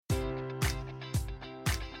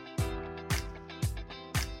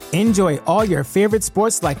Enjoy all your favorite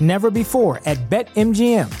sports like never before at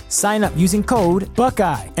BetMGM. Sign up using code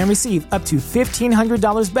Buckeye and receive up to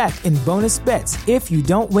 $1,500 back in bonus bets if you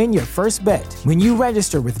don't win your first bet. When you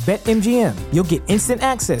register with BetMGM, you'll get instant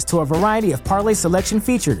access to a variety of parlay selection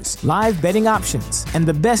features, live betting options, and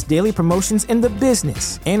the best daily promotions in the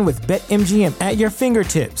business. And with BetMGM at your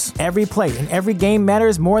fingertips, every play and every game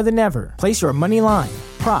matters more than ever. Place your money line,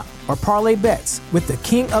 prop, or parlay bets with the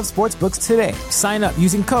king of sportsbooks today. Sign up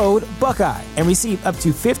using code Buckeye and receive up to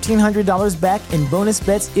 $1,500 back in bonus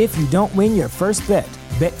bets if you don't win your first bet.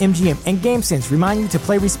 BetMGM and GameSense remind you to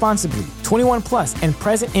play responsibly. 21 plus and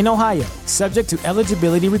present in Ohio, subject to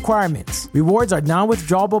eligibility requirements. Rewards are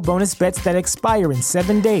non-withdrawable bonus bets that expire in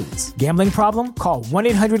 7 days. Gambling problem? Call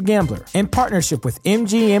 1-800-GAMBLER. In partnership with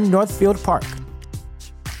MGM Northfield Park.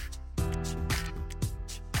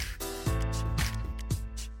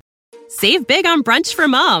 Save big on brunch for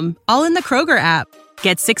mom, all in the Kroger app.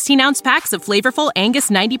 Get 16-ounce packs of flavorful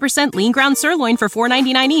Angus 90% lean ground sirloin for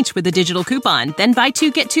 $4.99 each with a digital coupon. Then buy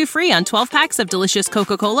 2, get 2 free on 12 packs of delicious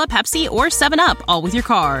Coca-Cola, Pepsi, or 7-Up, all with your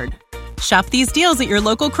card. Shop these deals at your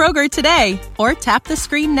local Kroger today, or tap the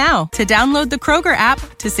screen now to download the Kroger app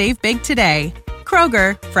to save big today.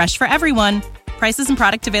 Kroger, fresh for everyone. Prices and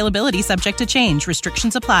product availability subject to change.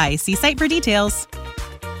 Restrictions apply. See site for details.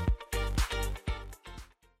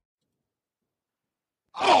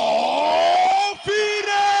 Oh,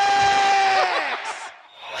 Phoenix!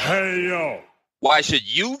 Hey, yo. Why should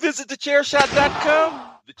you visit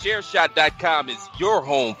thechairshot.com? Thechairshot.com is your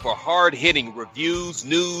home for hard-hitting reviews,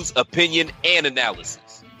 news, opinion, and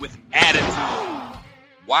analysis with attitude.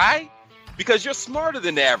 Why? Because you're smarter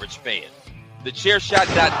than the average fan.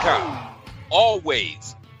 Thechairshot.com.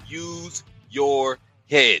 Always use your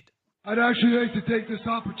head. I'd actually like to take this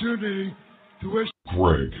opportunity to wish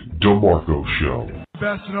Greg DeMarco Show.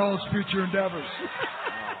 best in all his future endeavors.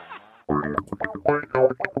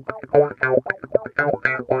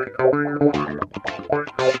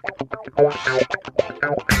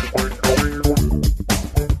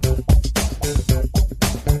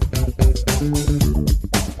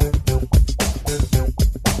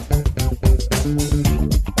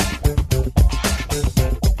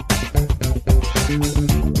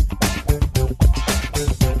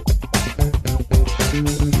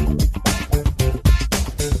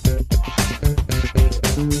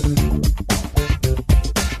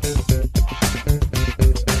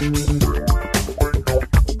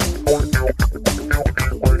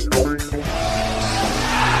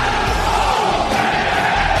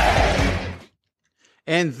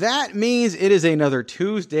 And that means it is another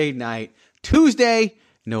Tuesday night, Tuesday,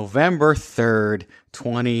 November 3rd,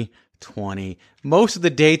 2020. Most of the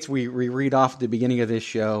dates we read off at the beginning of this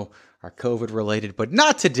show are COVID related, but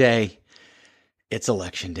not today. It's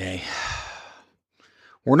election day.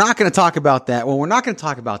 We're not going to talk about that. Well, we're not going to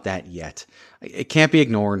talk about that yet. It can't be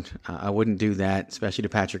ignored. I wouldn't do that, especially to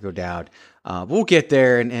Patrick O'Dowd. But we'll get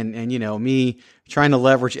there. And you know, me trying to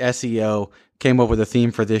leverage SEO came up with a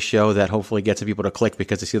theme for this show that hopefully gets some people to click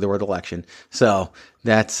because they see the word election. So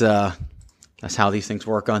that's how these things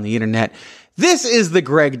work on the internet. This is the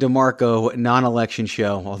Greg DeMarco non-election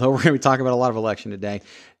show, although we're going to be talking about a lot of election today.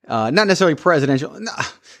 Not necessarily presidential. No,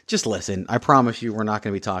 just listen. I promise you we're not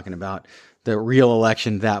going to be talking about the real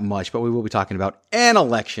election that much, but we will be talking about an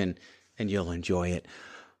election, and you'll enjoy it.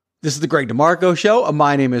 This is the Greg DeMarco Show.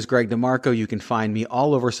 My name is Greg DeMarco. You can find me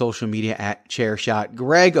all over social media at Chairshot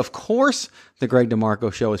Greg. Of course, the Greg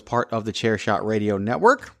DeMarco Show is part of the Chairshot Radio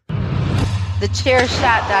Network.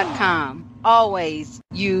 Thechairshot.com. Always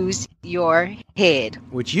use your head.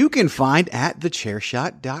 Which you can find at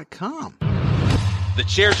thechairshot.com.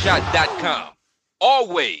 Thechairshot.com.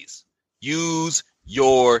 Always use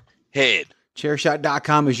your head.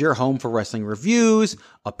 Chairshot.com is your home for wrestling reviews,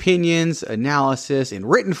 opinions, analysis in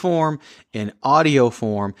written form, in audio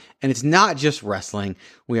form. And it's not just wrestling.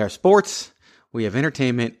 We have sports, we have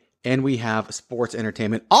entertainment, and we have sports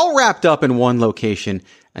entertainment all wrapped up in one location.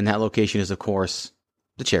 And that location is, of course,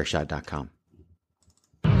 thechairshot.com.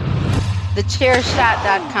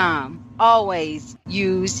 Thechairshot.com. Always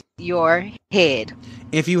use your head.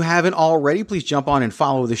 If you haven't already, please jump on and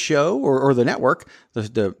follow the show or the network,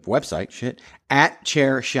 the website, at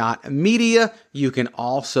Chairshot Media. You can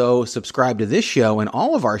also subscribe to this show and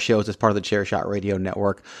all of our shows as part of the Chairshot Radio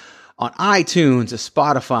Network on iTunes,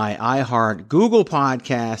 Spotify, iHeart, Google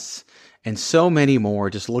Podcasts, and so many more.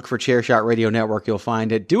 Just look for Chairshot Radio Network. You'll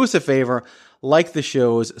find it. Do us a favor, like the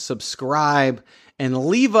shows, subscribe, and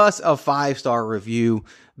leave us a 5-star review.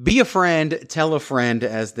 Be a friend, tell a friend,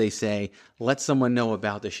 as they say. Let someone know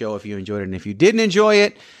about the show if you enjoyed it. And if you didn't enjoy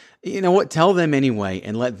it, you know what? Tell them anyway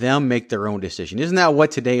and let them make their own decision. Isn't that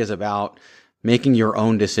what today is about? Making your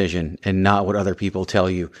own decision and not what other people tell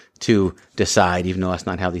you to decide, even though that's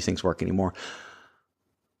not how these things work anymore.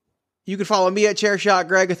 You can follow me at Chairshot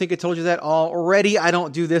Greg. I think I told you that already. I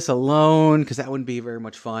don't do this alone because that wouldn't be very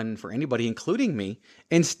much fun for anybody, including me.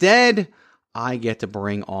 Instead, I get to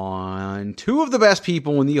bring on two of the best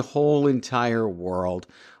people in the whole entire world.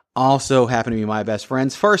 Also happen to be my best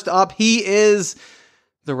friends. First up, he is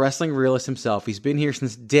the wrestling realist himself. He's been here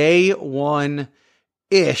since day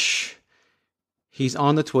one-ish. He's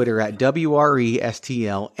on the Twitter at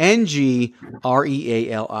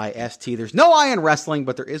WRESTLNGREALIST. There's no I in wrestling,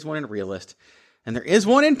 but there is one in realist. And there is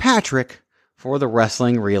one in Patrick for the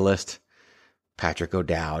wrestling realist, Patrick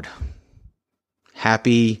O'Dowd.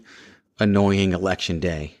 Happy, annoying election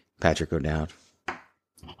day, Patrick O'Dowd.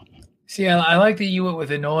 See, I like that you went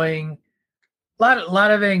with annoying. A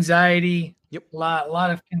lot of anxiety. Yep. A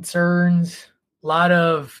lot of concerns. A lot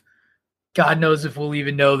of God knows if we'll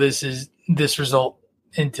even know this result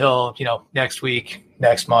until, next week,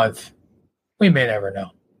 next month. We may never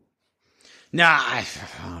know. Nah, I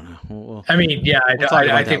don't know. I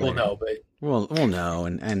think we'll know, but we'll know,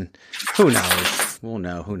 and who knows? We'll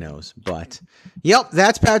know. Who knows? But yep,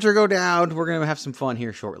 that's Patrick O'Dowd. We're gonna have some fun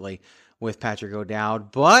here shortly with Patrick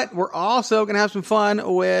O'Dowd, but we're also gonna have some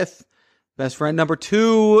fun with best friend number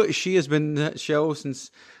 2. She has been the show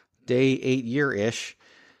since day 8 year-ish.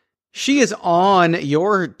 She is on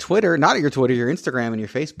your Twitter, not your Twitter, your Instagram and your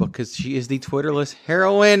Facebook, because she is the Twitterless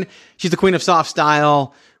heroine. She's the queen of soft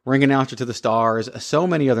style, ring announcer to the stars, so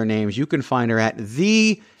many other names. You can find her at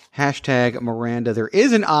the #Miranda. There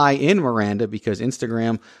is an I in Miranda because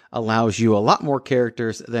Instagram allows you a lot more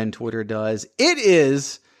characters than Twitter does. It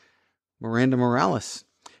is Miranda Morales.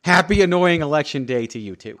 Happy annoying election day to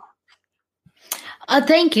you too.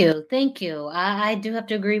 Thank you. I do have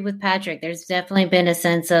to agree with Patrick. There's definitely been a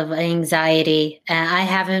sense of anxiety. I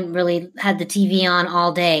haven't really had the TV on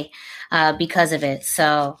all day because of it.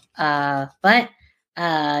 So, I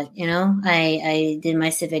did my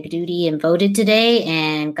civic duty and voted today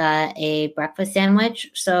and got a breakfast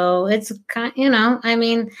sandwich. So it's kind,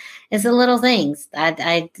 it's the little things.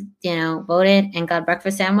 I voted and got a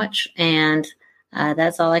breakfast sandwich, and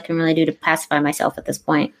that's all I can really do to pacify myself at this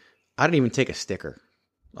point. I didn't even take a sticker.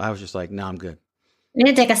 I was just like, no, I'm good. You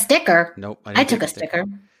didn't take a sticker? Nope. I took a sticker.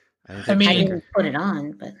 I didn't put it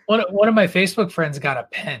on, but one of my Facebook friends got a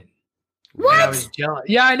pen. What? And I was jealous.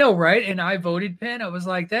 Yeah, I know, right? And I voted pen. I was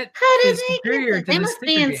like, that how did is they superior get that? to They the must sticker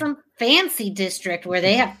be in game. some fancy district where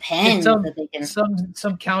they have pens that they can.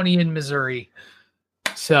 Some county in Missouri.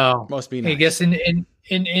 So must be nice. I guess in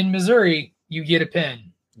Missouri you get a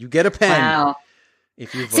pen. You get a pen. Wow.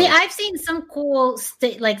 If you vote. See, I've seen some cool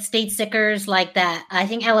state stickers like that. I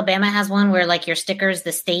think Alabama has one where like your sticker is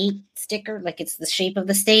the state sticker, like it's the shape of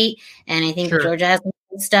the state. And I think Georgia has some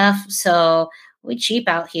cool stuff. So we cheap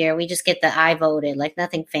out here. We just get the I voted, like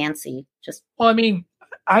nothing fancy.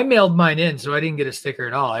 I mailed mine in, so I didn't get a sticker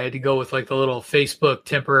at all. I had to go with like the little Facebook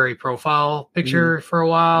temporary profile picture for a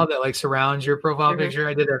while that like surrounds your profile picture.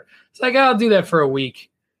 I did that. It's like, I'll do that for a week.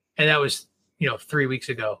 And that was, 3 weeks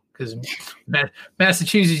ago. Because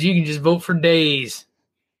Massachusetts, you can just vote for days.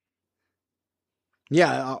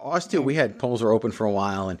 Yeah, us too. We had polls were open for a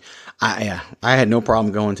while, and I had no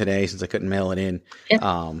problem going today since I couldn't mail it in.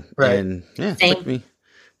 Right. And yeah, it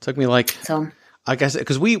took me like I said,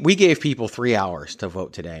 because we gave people 3 hours to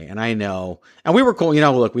vote today, and I know, and we were cool.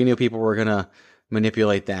 Look, we knew people were gonna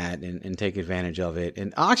manipulate that and take advantage of it.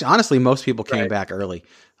 And actually, honestly, most people came back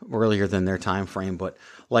earlier than their time frame. But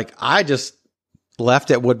like, I just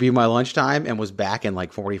left at would be my lunchtime and was back in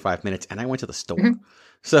like 45 minutes, and I went to the store. Mm-hmm.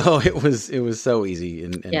 So it was so easy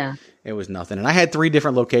and it was nothing. And I had 3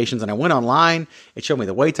 different locations, and I went online. It showed me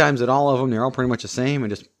the wait times at all of them. They're all pretty much the same,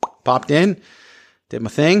 and just popped in, did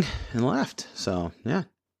my thing, and left. So yeah,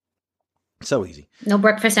 so easy. No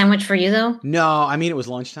breakfast sandwich for you though? No, it was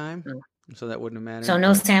lunchtime. So that wouldn't have mattered. So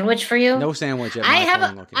no sandwich for you? No sandwich at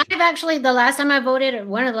I've actually, the last time I voted,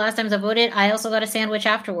 one of the last times I voted, I also got a sandwich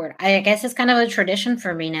afterward. I guess it's kind of a tradition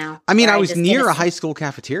for me now. I was near a high school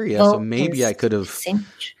cafeteria, so maybe I could have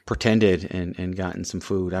pretended and gotten some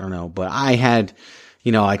food. I don't know. But I had,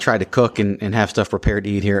 I tried to cook and have stuff prepared to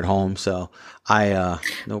eat here at home. So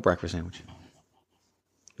no breakfast sandwich.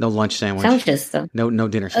 No lunch sandwich. Sandwiches, though. No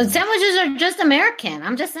dinner sandwich. Sandwiches are just American.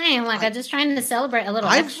 I'm just saying, I'm just trying to celebrate a little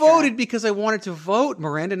extra. I voted because I wanted to vote,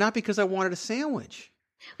 Miranda, not because I wanted a sandwich.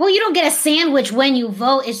 Well, you don't get a sandwich when you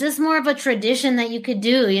vote. It's just more of a tradition that you could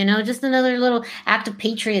do, just another little act of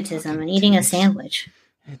patriotism and eating a sandwich.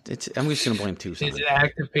 I'm just going to blame Tucson. Is it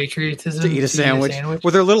active patriotism to eat a sandwich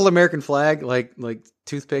with their little American flag, like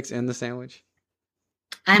toothpicks in the sandwich?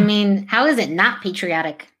 I mean, how is it not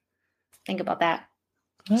patriotic? Think about that.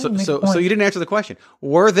 So you didn't answer the question.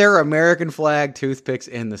 Were there American flag toothpicks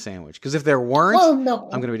in the sandwich? Because if there weren't, no.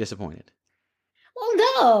 I'm going to be disappointed. Well,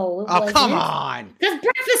 no. Oh, come on. Because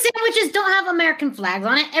breakfast sandwiches don't have American flags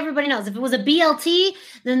on it. Everybody knows. If it was a BLT,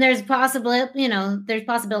 then there's there's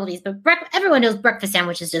possibilities. But everyone knows breakfast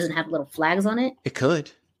sandwiches doesn't have little flags on it. It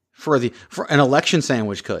could. For an election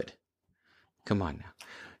sandwich could. Come on now.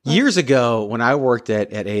 Years ago, when I worked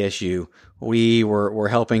at ASU, we were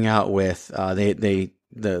helping out with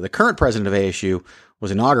the current president of ASU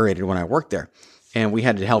was inaugurated when I worked there. And we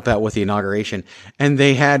had to help out with the inauguration. And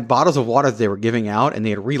they had bottles of water that they were giving out, and they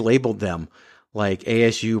had relabeled them like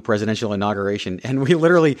ASU presidential inauguration. And we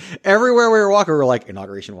literally, everywhere we were walking, we were like,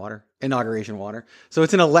 inauguration water, inauguration water. So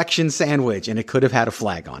it's an election sandwich, and it could have had a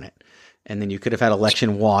flag on it. And then you could have had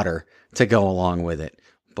election water to go along with it.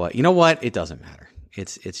 But you know what? It doesn't matter.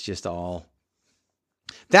 It's just all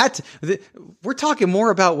that. We're talking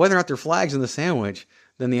more about whether or not there are flags in the sandwich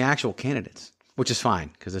than the actual candidates, which is fine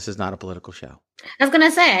because this is not a political show. I was going to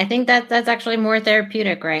say, I think that's actually more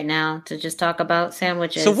therapeutic right now to just talk about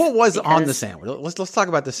sandwiches. So what was on the sandwich? Let's talk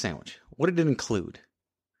about this sandwich. What did it include?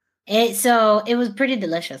 It was pretty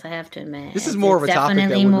delicious, I have to admit. This is more of a topic that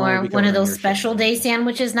definitely more one of those special day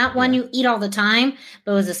sandwiches, not one you eat all the time,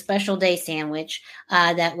 but it was a special day sandwich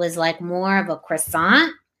that was like more of a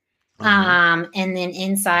croissant. And then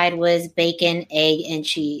inside was bacon, egg, and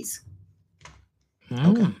cheese.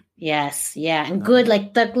 Okay. Yes, yeah, and good,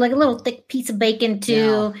 like a little thick piece of bacon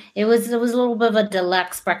too. Yeah. It was a little bit of a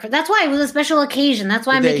deluxe breakfast. That's why it was a special occasion. That's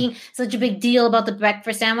why I'm making such a big deal about the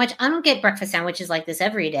breakfast sandwich. I don't get breakfast sandwiches like this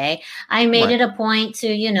every day. I made it a point to,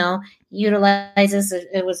 utilize this.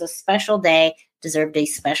 It was a special day, deserved a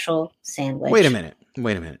special sandwich. Wait a minute.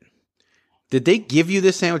 Did they give you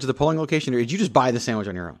this sandwich at the polling location, or did you just buy the sandwich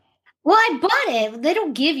on your own? Well, I bought it. They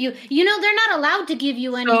don't give you, they're not allowed to give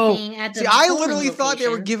you anything at the I literally thought they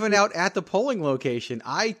were giving out at the polling location.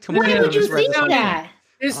 Why would you think that?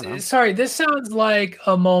 This sounds like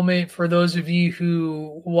a moment for those of you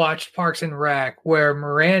who watched Parks and Rec where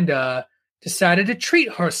Miranda decided to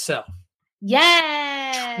treat herself.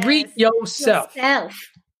 Yes. Treat yourself.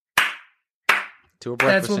 To a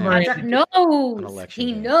breakfast sandwich. Knows.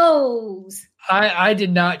 He knows. I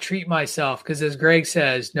did not treat myself because, as Greg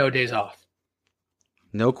says, no days off.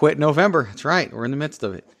 No quit November. That's right. We're in the midst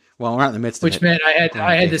of it. Well, we're not in the midst of it. Which meant I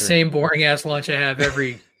had the same boring ass lunch I have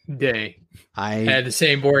every day. I had the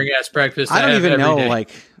same boring ass breakfast. I don't even know. I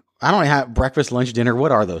don't have breakfast, lunch, dinner.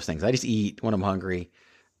 What are those things? I just eat when I'm hungry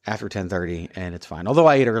after 10:30, and it's fine. Although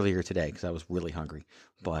I ate earlier today because I was really hungry.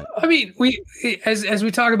 But I mean, as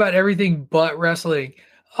we talk about everything but wrestling,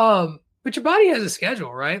 but your body has a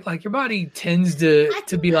schedule, right? Like your body tends to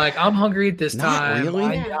be like, I'm hungry at this time. Really?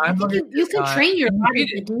 I'm hungry. You can train your body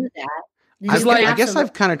to do that. I guess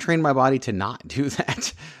I've kind of trained my body to not do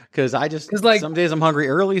that because some days I'm hungry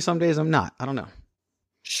early, some days I'm not. I don't know.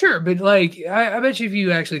 Sure, but I bet you if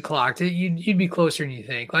you actually clocked it, you'd be closer than you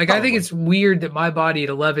think. Probably. I think it's weird that my body at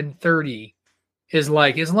 11:30 is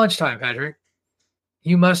like it's lunchtime, Patrick.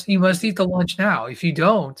 You must eat the lunch now. If you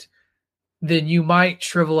don't, then you might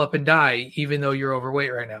shrivel up and die, even though you're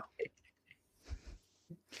overweight right now.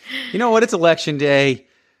 You know what? It's election day.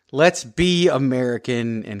 Let's be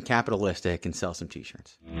American and capitalistic and sell some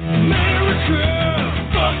T-shirts. America,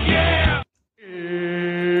 fuck yeah!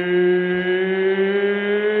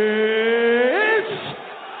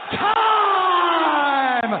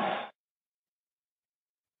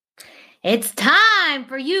 It's time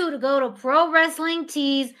for you to go to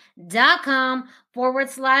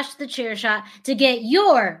ProWrestlingTees.com/TheChairShot to get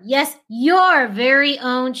your very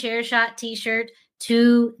own Chairshot t-shirt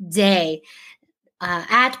today.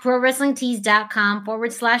 At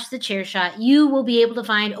ProWrestlingTees.com/TheChairShot, you will be able to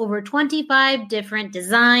find over 25 different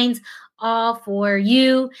designs, all for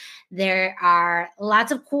you. There are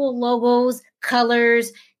lots of cool logos,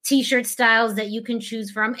 colors, t-shirt styles that you can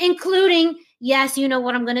choose from, including, yes, you know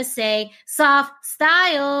what I'm going to say, soft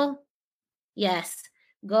style. Yes.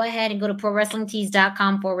 Go ahead and go to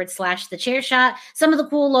ProWrestlingTees.com/TheChairShot. Some of the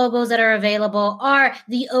cool logos that are available are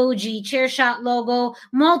the OG Chairshot logo,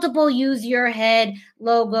 multiple Use Your Head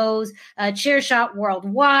logos, Chairshot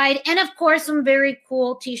Worldwide, and of course, some very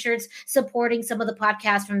cool t-shirts supporting some of the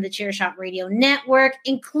podcasts from the Chairshot Radio Network,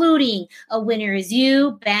 including A Winner Is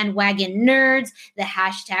You, Bandwagon Nerds, the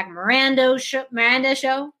hashtag Miranda Show.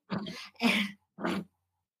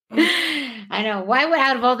 I I know. Why would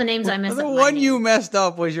out of all the names I messed The up? one you messed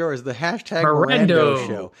up was yours. The hashtag Mirando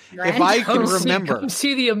show. If I can remember, Come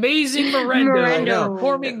see the amazing Mirando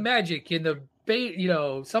performing magic in the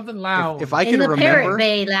something lounge. If I can remember, Parrot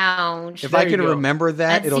Bay Lounge. If I can remember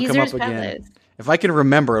that, it'll come up Caesar's again. Palace. If I can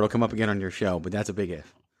remember, it'll come up again on your show. But that's a big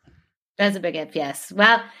if. That's a big if, yes.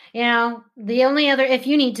 Well, the only other if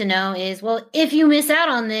you need to know is, well, if you miss out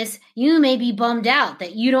on this, you may be bummed out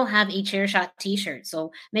that you don't have a Chairshot t-shirt.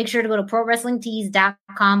 So make sure to go to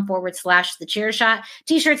prowrestlingtees.com/thechairshot.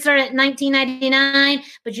 T-shirts start at $19.99,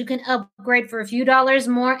 but you can upgrade for a few dollars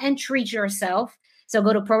more and treat yourself. So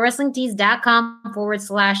go to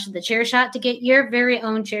prowrestlingtees.com/thechairshot to get your very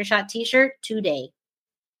own Chairshot t-shirt today.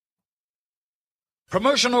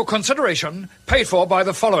 Promotional consideration paid for by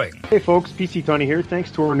the following. Hey folks, PC Tony here. Thanks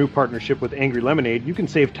to our new partnership with Angry Lemonade, you can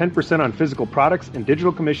save 10% on physical products and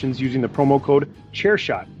digital commissions using the promo code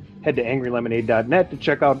ChairShot. Head to angrylemonade.net to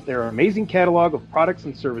check out their amazing catalog of products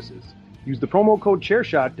and services. Use the promo code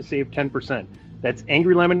ChairShot to save 10%. That's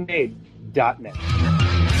angrylemonade.net.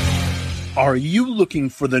 Are you looking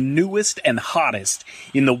for the newest and hottest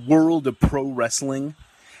in the world of pro wrestling?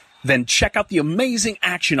 Then check out the amazing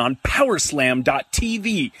action on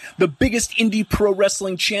Powerslam.tv, the biggest indie pro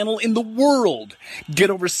wrestling channel in the world.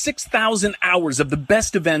 Get over 6,000 hours of the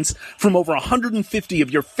best events from over 150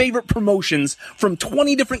 of your favorite promotions from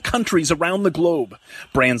 20 different countries around the globe.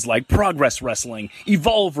 Brands like Progress Wrestling,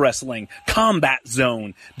 Evolve Wrestling, Combat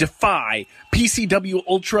Zone, Defy, PCW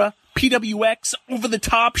Ultra, PWX, Over the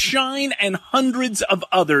Top, Shine, and hundreds of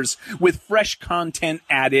others with fresh content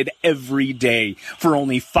added every day for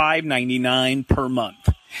only $5.99 per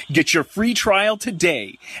month. Get your free trial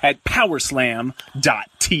today at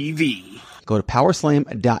Powerslam.tv. Go to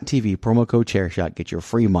Powerslam.tv, promo code ChairShot. Get your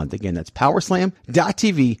free month. Again, that's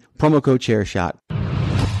Powerslam.tv, promo code ChairShot.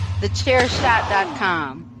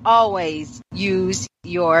 TheChairShot.com. Always use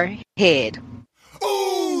your head.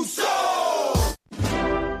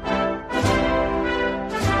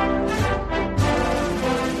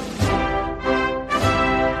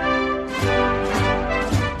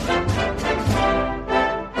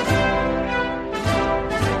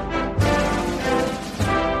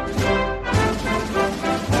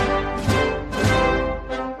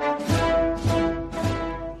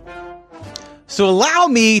 So allow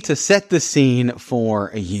me to set the scene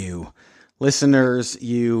for you, listeners,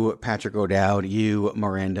 you Patrick O'Dowd, you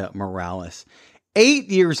Miranda Morales. 8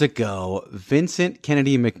 years ago, Vincent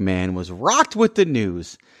Kennedy McMahon was rocked with the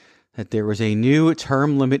news that there was a new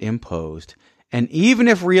term limit imposed, and even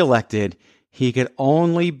if reelected, he could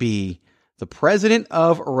only be the president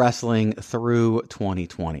of wrestling through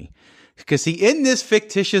 2020. Because see, in this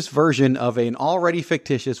fictitious version of an already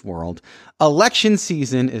fictitious world, election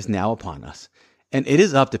season is now upon us. And it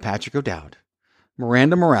is up to Patrick O'Dowd,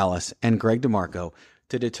 Miranda Morales, and Greg DeMarco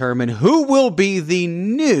to determine who will be the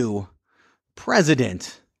new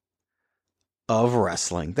president of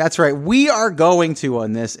wrestling. That's right. We are going to,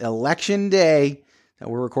 on this election day that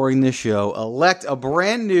we're recording this show, elect a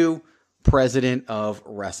brand new president of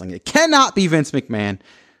wrestling. It cannot be Vince McMahon.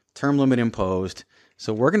 Term limit imposed.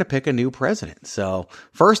 So we're going to pick a new president. So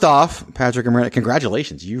first off, Patrick and Miranda,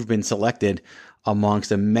 congratulations. You've been selected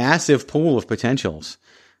amongst a massive pool of potentials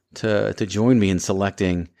to join me in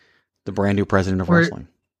selecting the brand new president of wrestling.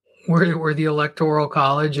 We're the Electoral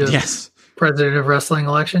College of President of Wrestling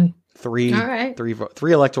election. Three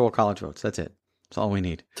Electoral College votes. That's it. That's all we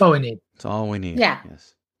need. That's all we need. That's all we need. Yeah.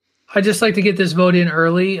 Yes. I'd just like to get this vote in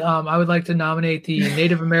early. I would like to nominate the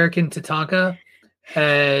Native American Tatanka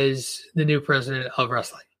as the new president of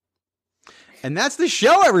wrestling. And that's the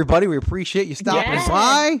show, everybody. We appreciate you stopping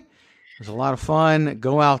by. It was a lot of fun.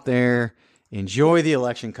 Go out there, enjoy the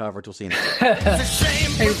election coverage. We'll see you next time.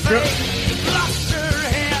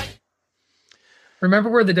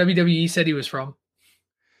 Remember where the WWE said he was from?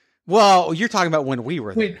 Well, you're talking about when we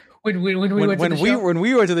were there. When we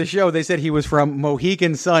went to the show, they said he was from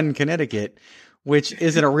Mohegan Sun, Connecticut, which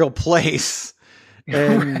isn't a real place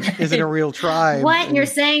and isn't a real tribe. What? You're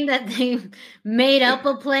saying that they made up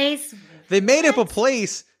a place? They made up a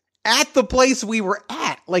place at the place we were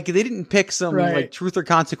at. Like, they didn't pick some like Truth or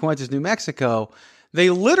Consequences, New Mexico.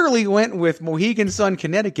 They literally went with Mohegan Sun,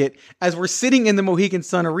 Connecticut, as we're sitting in the Mohegan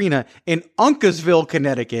Sun Arena in Uncasville,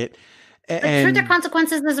 Connecticut. Truth or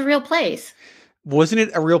Consequences is a real place. Wasn't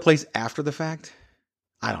it a real place after the fact?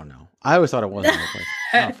 I don't know. I always thought it wasn't a real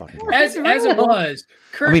place. As it was,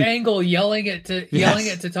 Kurt Angle yelling at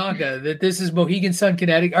Tatanka that this is Mohegan Sun,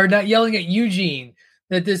 Connecticut, or not yelling at Eugene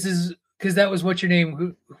that this is because that was what's your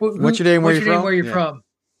name? What's your name? Where you're from?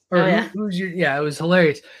 Or who's your? Yeah, it was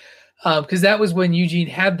hilarious because that was when Eugene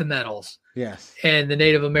had the medals. Yes. And the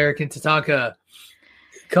Native American Tatanka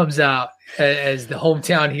comes out as the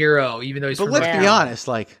hometown hero, even though he's But from let's be honest,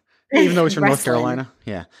 like, even though he's from North Carolina.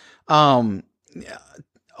 Yeah.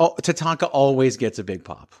 Tatanka always gets a big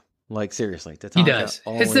pop. Like, seriously. Tatanka he does.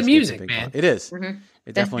 It's the music, man. Pop. It is.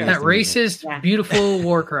 It definitely is. That racist, beautiful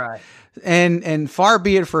war cry. And far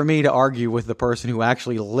be it for me to argue with the person who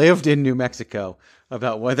actually lived in New Mexico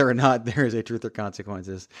about whether or not there is a truth or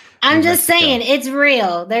consequences. I'm just saying, it's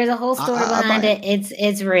real. There's a whole story behind it.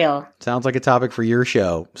 It's real. Sounds like a topic for your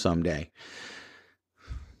show someday.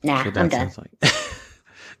 Nah, I'm done. Like.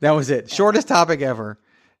 That was it. Shortest topic ever.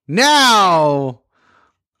 Now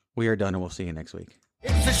we are done, and we'll see you next week.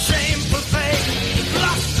 It's a shameful thing.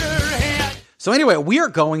 Lost her head. So anyway, we are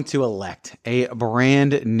going to elect a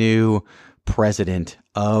brand new president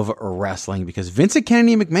of wrestling because Vincent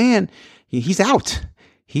Kennedy McMahon, he's out.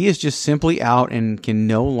 He is just simply out and can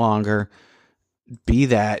no longer be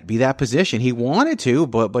that position. He wanted to,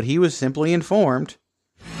 but he was simply informed.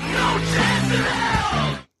 No chance in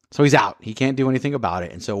hell. So he's out. He can't do anything about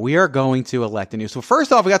it. And so we are going to elect a new. So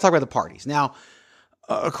first off, we got to talk about the parties. Now,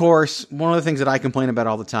 of course, one of the things that I complain about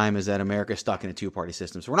all the time is that America is stuck in a two-party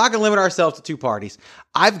system. So we're not going to limit ourselves to two parties.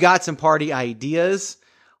 I've got some party ideas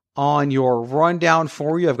on your rundown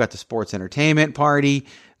for you. I've got the sports entertainment party,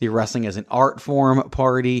 the wrestling as an art form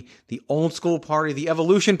party, the old school party, the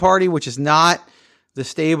evolution party, which is not the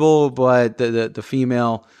stable, but the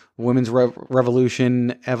female women's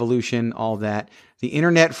revolution, evolution, all that. The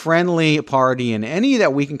internet friendly party, and any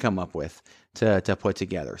that we can come up with to put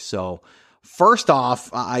together. So first off,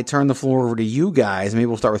 I turn the floor over to you guys. Maybe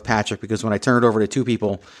we'll start with Patrick because when I turn it over to two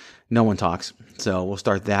people, no one talks. So we'll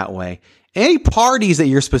start that way. Any parties that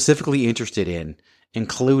you're specifically interested in,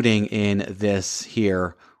 including in this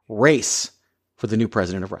here race for the new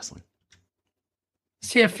president of wrestling?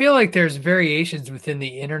 See, I feel like there's variations within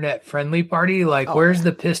the internet friendly party. Like, where's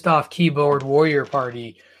the pissed off keyboard warrior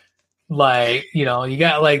party? Like, you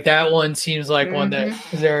got like that one seems like one that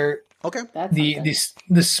is there. Okay. The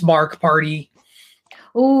Smark party.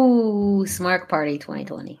 Ooh, Smark party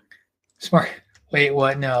 2020. Smart. Wait,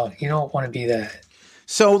 what? No, you don't want to be that.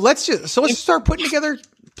 So let's start putting together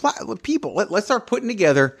people. Let's start putting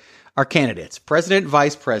together our candidates, president,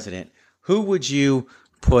 vice president. Who would you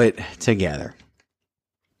put together?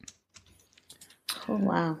 Oh,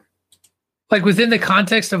 wow. Like within the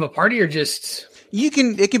context of a party or just... It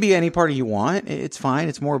can be any party you want. It's fine.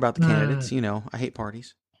 It's more about the candidates. I hate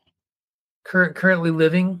parties. Currently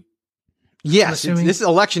living? Yes. This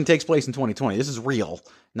election takes place in 2020. This is real.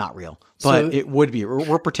 Not real. But it would be.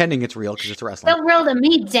 We're pretending it's real because it's wrestling. Still real to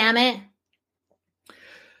me, damn it.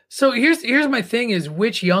 So here's my thing is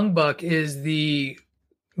which young buck is the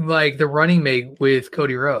running mate with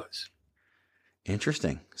Cody Rhodes?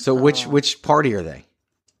 Interesting. So which party are they?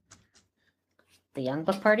 The Young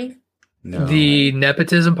Buck party? No. The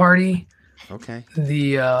nepotism party? Okay.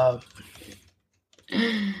 The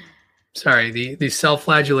the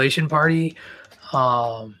self-flagellation party.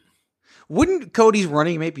 Wouldn't Cody's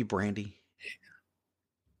running mate be Brandy?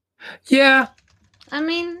 Yeah. I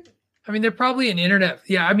mean they're probably an internet.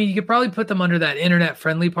 Yeah, you could probably put them under that internet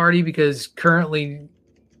friendly party because currently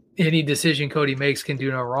any decision Cody makes can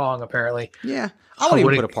do no wrong, apparently. Yeah. I won't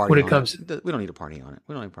even put a party on it. We don't need a party on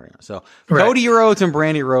it. So Cody Rhodes and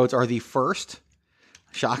Brandy Rhodes are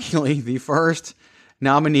shockingly, the first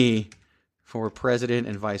nominee for president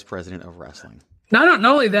and vice president of wrestling. Not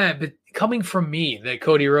only that, but coming from me, that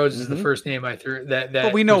Cody Rhodes is the first name I threw.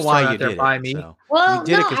 But we know why you did it. By me. So. Well,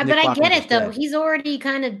 no, but I get it though. He's already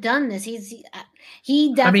kind of done this.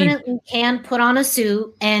 He definitely can put on a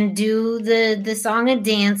suit and do the song and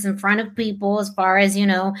dance in front of people. As far as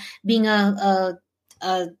being a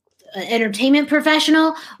entertainment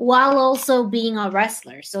professional while also being a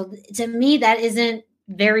wrestler. So to me, that isn't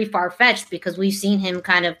very far fetched because we've seen him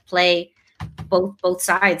kind of play both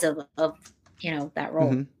sides of that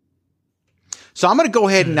role. Mm-hmm. So I'm going to go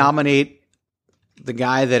ahead and nominate the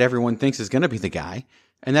guy that everyone thinks is going to be the guy,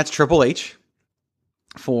 and that's Triple H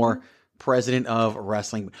for president of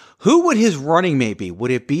wrestling. Who would his running mate be? Would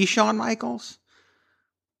it be Shawn Michaels?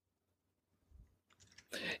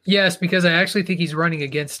 Yes, because I actually think he's running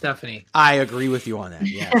against Stephanie. I agree with you on that.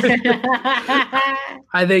 Yeah.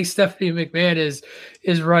 I think Stephanie McMahon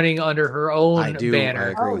is running under her own banner. I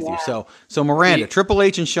agree with you. So Miranda, Triple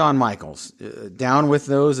H and Shawn Michaels, down with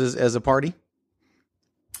those as a party?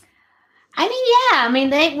 When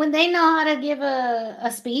they know how to give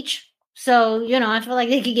a speech. So, I feel like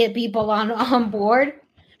they could get people on board.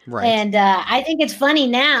 Right. And I think it's funny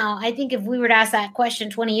now. I think if we were to ask that question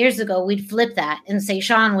 20 years ago, we'd flip that and say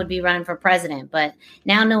Shawn would be running for president. But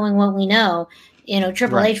now knowing what we know,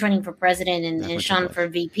 Triple Right. H running for president and Definitely Sean Triple for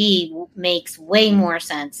VP makes way more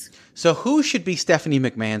sense. So who should be Stephanie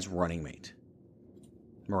McMahon's running mate?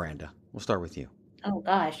 Miranda, we'll start with you. Oh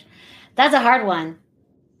gosh, that's a hard one.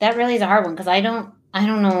 That really is a hard one because I don't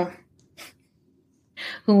know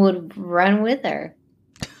who would run with her.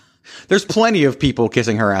 There's plenty of people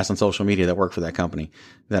kissing her ass on social media that work for that company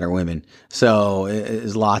that are women. So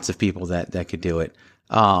there's lots of people that could do it.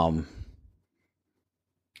 I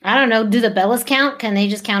don't know. Do the Bellas count? Can they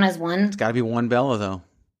just count as one? It's got to be one Bella though.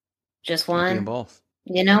 Just Can't be one. in both.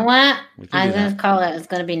 You know what? We can I'm do gonna that. call it. It's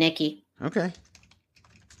gonna be Nikki. Okay.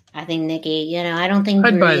 I think Nikki. I don't think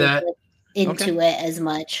I'd buy Brie is that. into it as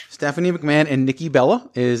much. Stephanie McMahon and Nikki Bella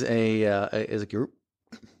is a group.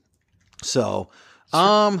 So,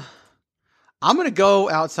 I'm going to go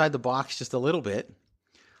outside the box just a little bit.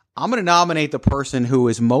 I'm going to nominate the person who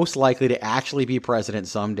is most likely to actually be president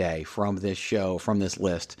someday from this show, from this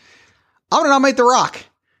list. I'm going to nominate The Rock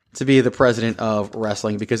to be the president of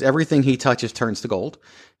wrestling because everything he touches turns to gold.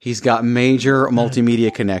 He's got major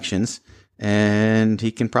multimedia connections and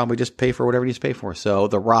he can probably just pay for whatever he needs to pay for. So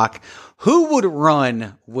The Rock, who would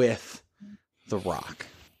run with The Rock?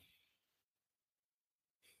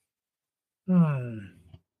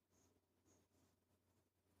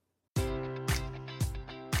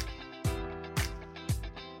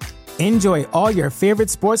 Enjoy all your favorite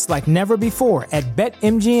sports like never before at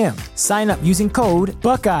BetMGM. Sign up using code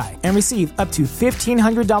Buckeye and receive up to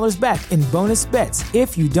 $1,500 back in bonus bets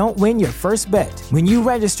if you don't win your first bet. When you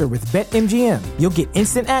register with BetMGM, you'll get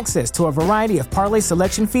instant access to a variety of parlay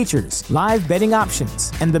selection features, live betting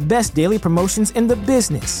options, and the best daily promotions in the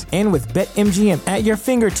business. And with BetMGM at your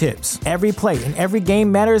fingertips, every play and every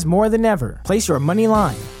game matters more than ever. Place your money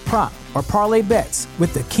line, prop, or parlay bets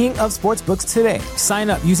with the king of sportsbooks today. Sign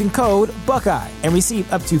up using code Buckeye and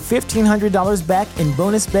receive up to $1,500 back in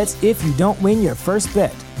bonus bets if you don't win your first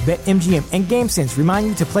bet. BetMGM and GameSense remind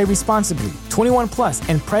you to play responsibly. 21 plus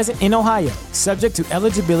and present in Ohio, subject to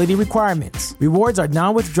eligibility requirements. Rewards are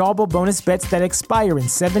non-withdrawable bonus bets that expire in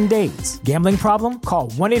 7 days. Gambling problem? Call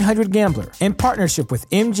 1-800-GAMBLER. In partnership with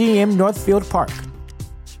MGM Northfield Park.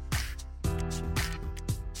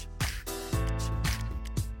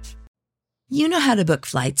 You know how to book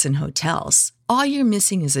flights and hotels. All you're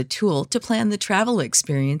missing is a tool to plan the travel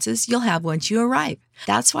experiences you'll have once you arrive.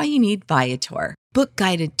 That's why you need Viator. Book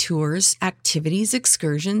guided tours, activities,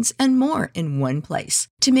 excursions, and more in one place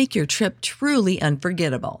to make your trip truly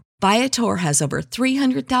unforgettable. Viator has over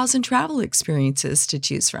 300,000 travel experiences to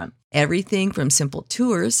choose from. Everything from simple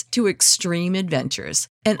tours to extreme adventures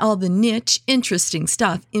and all the niche, interesting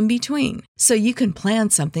stuff in between. So you can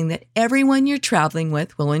plan something that everyone you're traveling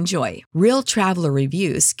with will enjoy. Real traveler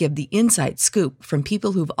reviews give the inside scoop from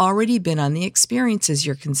people who've already been on the experiences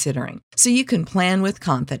you're considering. So you can plan with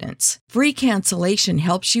confidence. Free cancellation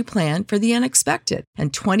helps you plan for the unexpected.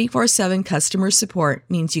 And 24/7 customer support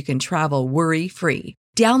means you can travel worry-free.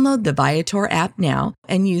 Download the Viator app now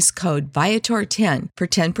and use code Viator10 for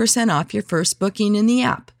 10% off your first booking in the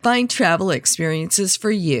app. Find travel experiences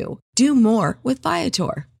for you. Do more with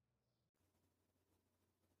Viator.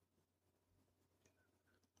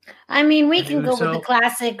 I mean, we can go with the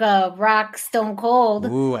classic Rock Stone Cold.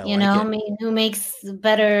 Ooh, I like it. I mean, who makes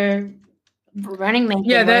better running mate?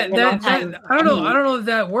 Yeah, I don't know if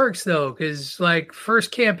that works though, because like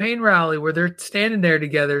first campaign rally where they're standing there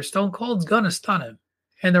together, Stone Cold's gonna stun him.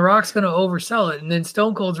 And The Rock's going to oversell it, and then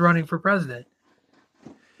Stone Cold's running for president.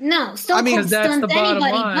 No, Stone Cold stuns anybody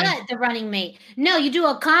but the running mate. No, you do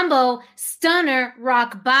a combo stunner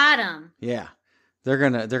rock bottom. Yeah, they're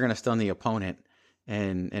gonna stun the opponent,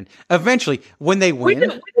 and eventually when they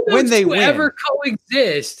win, when they win, ever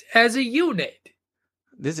coexist as a unit.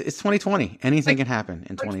 It's 2020. Anything can happen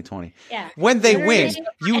in 2020. Yeah. When they win,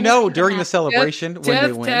 during the celebration, when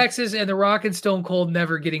they win, taxes, and The Rock and Stone Cold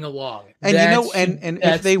never getting along. And and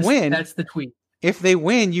if they win, that's the tweet. If they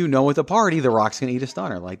win, at the party, The Rock's gonna eat a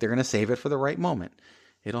stunner. Like they're gonna save it for the right moment.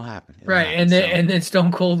 It'll happen. And then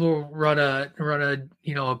Stone Cold will run a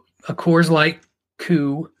Coors Light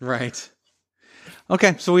coup. Right.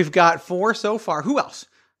 Okay, so we've got 4 so far. Who else?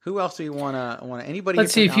 Who else do you want to? Anybody?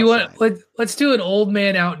 Let's see if you want. Let's do an old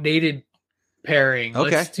man outdated pairing.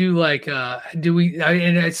 Okay. Let's do like. Do we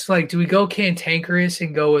go cantankerous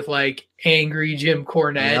and go with like angry Jim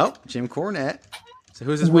Cornette? Yep, Jim Cornette. So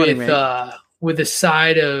who's his running mate? With a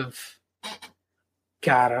side of,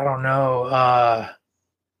 God, I don't know,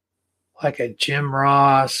 like a Jim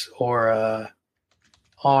Ross or a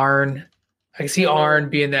Arn. I can see Arn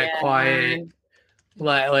being that quiet.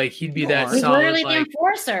 Like he'd be that He's solid, literally like, the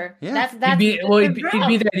enforcer. Yeah. That's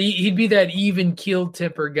he'd be that even keeled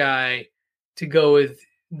temper guy to go with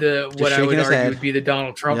what I would argue would be the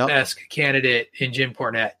Donald Trump-esque candidate in Jim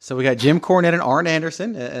Cornette. So we got Jim Cornette and Arn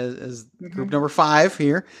Anderson as group number 5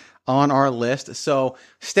 here on our list. So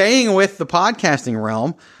staying with the podcasting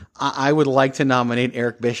realm, I would like to nominate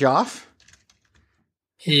Eric Bischoff.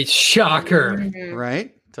 It's shocker.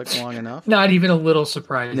 Right? Took long enough. Not even a little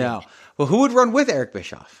surprising. No. Well, who would run with Eric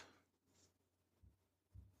Bischoff?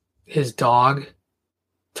 His dog.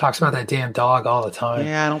 Talks about that damn dog all the time.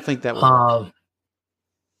 Yeah, I don't think that would.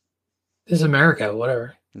 This is America,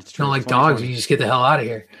 whatever. It's true. Don't like dogs, you just get the hell out of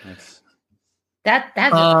here. That's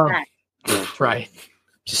a fact. Right.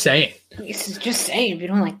 Just saying. Just saying if you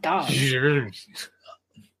don't like dogs.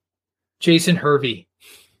 Jason Hervey.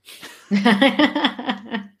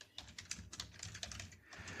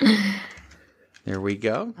 There we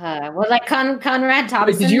go. Well, like Conrad Thompson.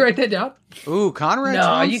 Wait, did you write that down? Ooh, Conrad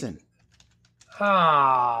Thompson. No.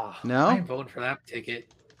 I ain't voting for that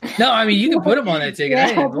ticket. No, I mean, you can put him on that ticket. I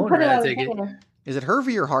ain't voting for that ticket. Is it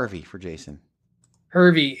Hervey or Harvey for Jason?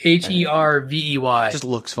 Hervey, Hervey. Just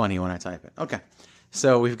looks funny when I type it. Okay.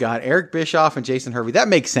 So we've got Eric Bischoff and Jason Hervey. That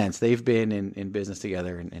makes sense. They've been in business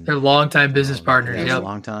together. And they're longtime business partners. Yeah,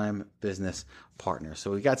 longtime business partners. So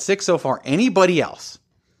we got 6 so far. Anybody else?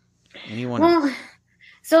 Anyone else?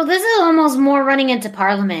 So this is almost more running into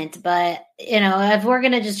Parliament, but, if we're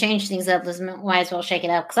going to just change things up, let's might as well shake it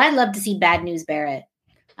up. Because I'd love to see Bad News Barrett.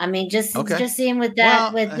 I mean, just seeing with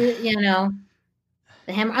that, the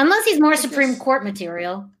hammer. Unless he's more Supreme Court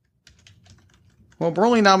material. Well, we're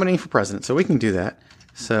only nominating for president, so we can do that.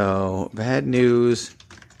 So, Bad News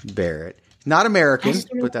Barrett. Not American,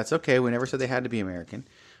 but that's okay. We never said they had to be American.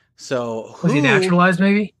 So, was he naturalized,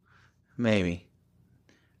 maybe? Maybe.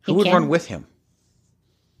 Who would run with him?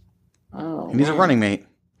 Oh, and he's a running mate.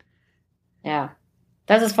 Yeah.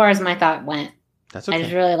 That's as far as my thought went. That's okay. I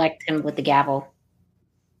just really liked him with the gavel.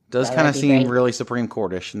 Does kind of seem really Supreme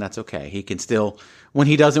Courtish, and that's okay. He can still, when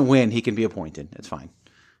he doesn't win, he can be appointed. It's fine.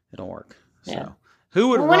 It'll work. Yeah. So, who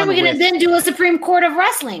would? When are we going to then do a Supreme Court of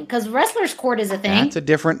Wrestling? Because Wrestlers Court is a thing. That's a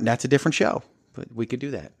different show. But we could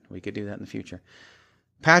do that. We could do that in the future.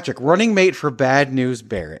 Patrick, running mate for Bad News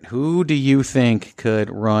Barrett. Who do you think could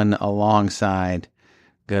run alongside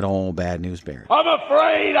good old Bad News Barrett? I'm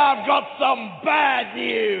afraid I've got some bad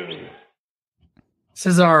news.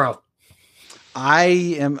 Cesaro.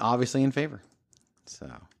 I am obviously in favor. So,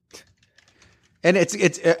 and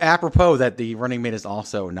it's apropos that the running mate is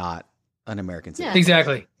also not an American citizen. Yeah.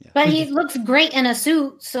 Exactly. Yeah. But he looks great in a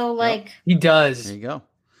suit, so he does. There you go.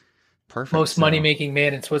 Perfect. Most money-making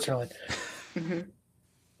man in Switzerland.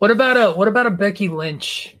 What about a Becky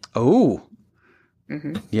Lynch? Oh,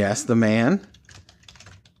 yes, the man.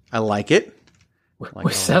 I like it.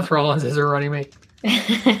 With Seth Rollins as a running mate.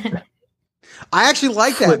 I actually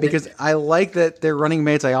like that because I like that they're running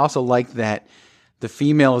mates. I also like that the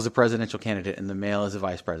female is a presidential candidate and the male is a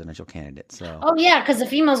vice presidential candidate. So, oh yeah, because the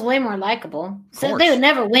female's way more likable. So they would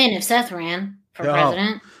never win if Seth ran for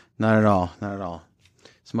president. Not at all. Not at all.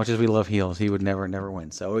 As much as we love heels, he would never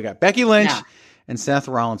win. So we got Becky Lynch and Seth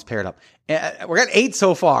Rollins paired up. We got 8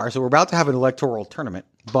 so far, so we're about to have an electoral tournament.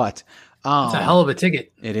 But it's a hell of a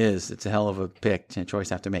ticket. It is. It's a hell of a choice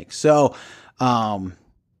to have to make. So,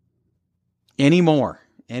 any more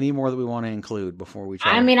that we want to include before we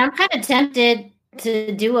try? I mean, I'm kind of tempted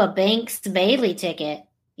to do a Banks Bailey ticket,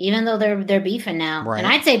 even though they're beefing now. Right. And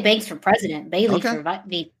I'd say Banks for president, Bailey for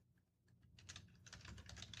VP.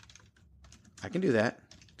 I can do that.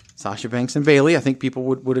 Sasha Banks and Bailey. I think people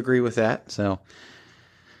would agree with that. So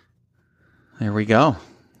there we go.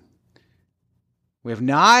 We have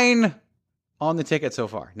 9 on the ticket so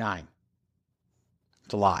far. 9.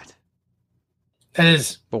 It's a lot. That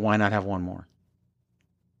is. But why not have one more?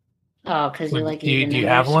 Oh, because you like. Do you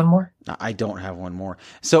have one more? I don't have one more.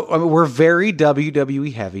 So we're very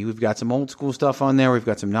WWE heavy. We've got some old school stuff on there. We've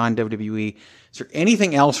got some non-WWE. Is there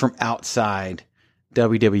anything else from outside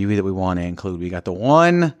WWE that we want to include? We got the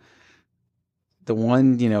one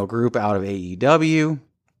group out of AEW.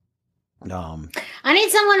 I need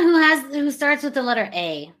someone who starts with the letter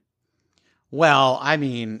A. Well, I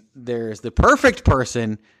mean, there's the perfect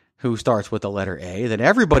person who starts with the letter A that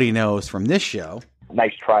everybody knows from this show.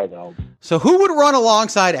 Nice try, though. So who would run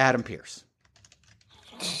alongside Adam Pearce?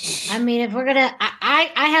 I mean, if we're gonna,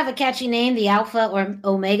 I have a catchy name, the Alpha or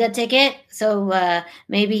Omega ticket. So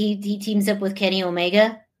maybe he teams up with Kenny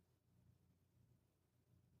Omega.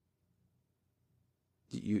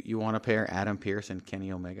 You want to pair Adam Pearce and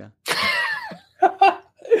Kenny Omega?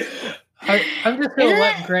 I'm just gonna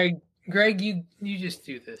let Greg, you just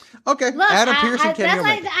do this. Okay, look, Adam Pearce and Kenny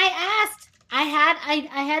Omega. I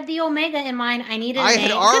had the Omega in mind. I needed. I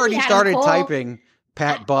had already started typing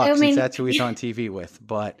Pat Buck, I mean- since that's who he's on TV with.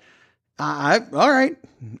 But all right,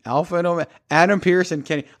 Alpha and Omega, Adam Pearce and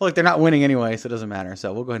Kenny. Look, they're not winning anyway, so it doesn't matter.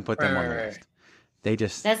 So we'll go ahead and put them on the list. They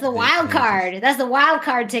just That's the wild card. That's the wild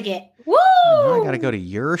card ticket. Woo! I got to go to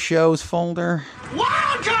your show's folder.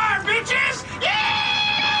 Wild card, bitches!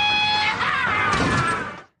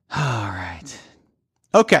 All right.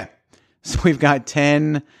 Okay. So we've got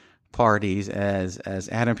 10 parties as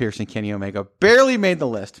Adam Pearce and Kenny Omega barely made the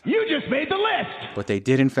list. You just made the list! But they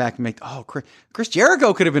did, in fact, make... Oh, Chris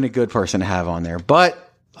Jericho could have been a good person to have on there,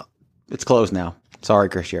 but it's closed now. Sorry,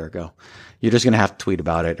 Chris Jericho. You're just going to have to tweet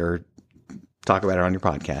about it or talk about it on your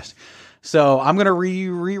podcast. So I'm going to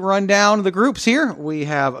rerun down the groups here. We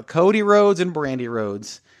have Cody Rhodes and Brandy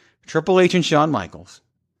Rhodes, Triple H and Shawn Michaels,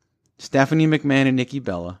 Stephanie McMahon and Nikki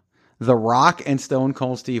Bella, The Rock and Stone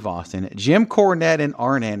Cold Steve Austin, Jim Cornette and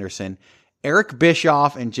Arn Anderson, Eric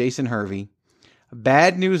Bischoff and Jason Hervey,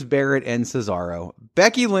 Bad News Barrett and Cesaro,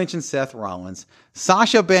 Becky Lynch and Seth Rollins,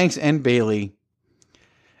 Sasha Banks and Bayley,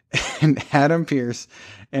 and Adam Pearce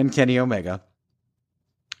and Kenny Omega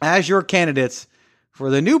as your candidates for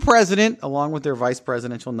the new president, along with their vice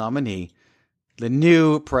presidential nominee, the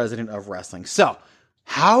new president of wrestling. So,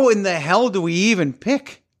 how in the hell do we even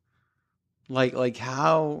pick? Like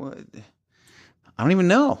how? I don't even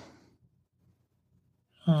know.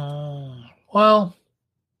 Well,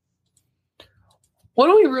 what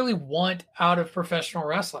do we really want out of professional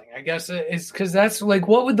wrestling? I guess it's because that's like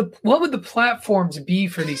what would the platforms be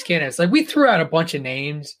for these candidates? Like we threw out a bunch of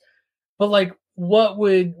names, but like what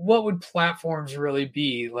would platforms really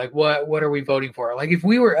be? Like what are we voting for? Like if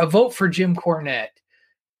we were a vote for Jim Cornette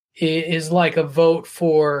is like a vote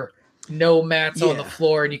for no mats on the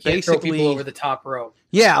floor and you can't throw people over the top rope.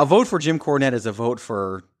 Yeah, a vote for Jim Cornette is a vote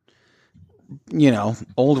for,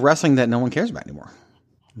 old wrestling that no one cares about anymore.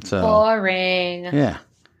 So boring. Yeah.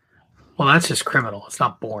 Well, that's just criminal. It's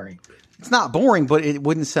not boring. It's not boring, but it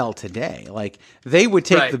wouldn't sell today. Like they would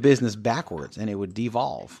take the business backwards and it would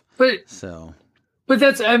devolve. But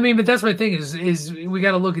that's my thing is we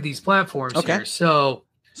got to look at these platforms here. So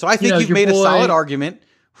I think you've made a solid argument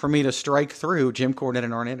for me to strike through Jim Cornette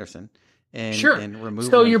and Arn Anderson and remove.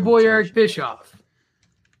 So your boy Eric Bischoff.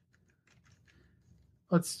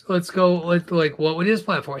 Let's go. Like what would his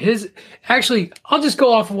platform? I'll just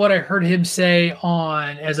go off of what I heard him say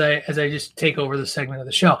on as I just take over the segment of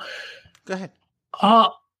the show. Go ahead.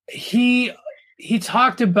 He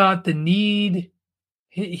talked about the need.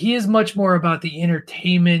 He is much more about the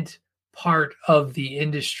entertainment part of the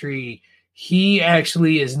industry. He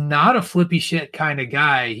actually is not a flippy shit kind of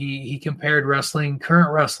guy. He compared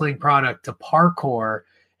current wrestling product to parkour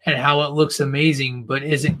and how it looks amazing but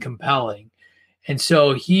isn't compelling. And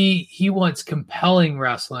so he wants compelling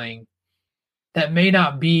wrestling that may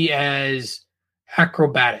not be as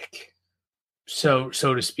acrobatic, so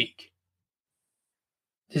to speak.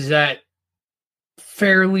 Does that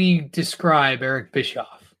fairly describe Eric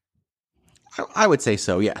Bischoff? I would say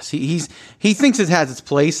so, yes. He thinks it has its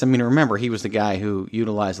place. I mean, remember, he was the guy who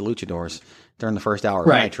utilized the luchadors during the first hour of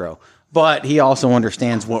Nitro. But he also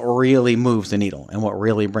understands what really moves the needle and what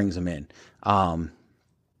really brings him in.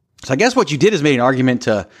 So I guess what you did is made an argument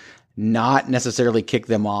to not necessarily kick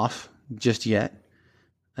them off just yet.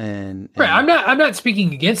 And I'm not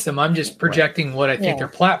speaking against them. I'm just projecting what I think their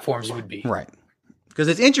platforms would be. Right. Because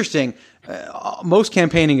it's interesting. Most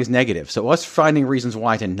campaigning is negative. So us finding reasons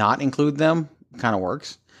why to not include them kind of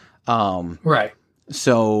works. Right.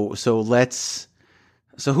 So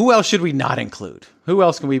who else should we not include? Who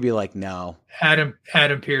else can we be like, no? Adam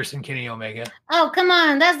Pearce and Kenny Omega. Oh, come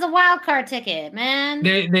on. That's the wild card ticket, man.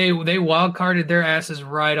 They wild carded their asses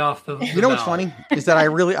right off the You know what's funny is that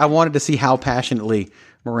I wanted to see how passionately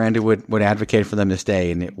Miranda would advocate for them to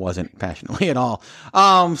stay, and it wasn't passionately at all.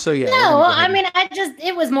 So yeah. No, I mean,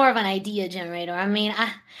 it was more of an idea generator. I mean,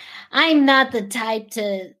 I'm not the type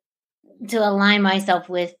to align myself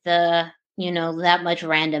with the, that much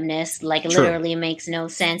randomness, like literally makes no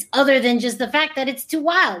sense other than just the fact that it's too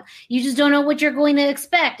wild. You just don't know what you're going to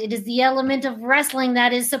expect. It is the element of wrestling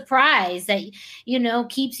that is surprise that,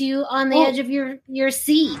 keeps you on the edge of your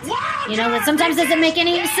seat, that sometimes doesn't make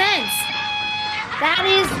any sense.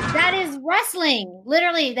 That is wrestling.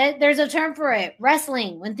 Literally, there's a term for it.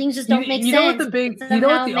 Wrestling, when things just don't make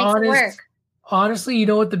sense. Honestly, you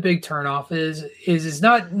know what the big turnoff is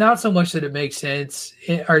not so much that it makes sense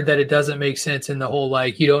or that it doesn't make sense in the whole,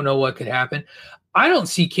 like, you don't know what could happen. I don't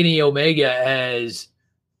see Kenny Omega as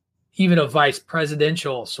even a vice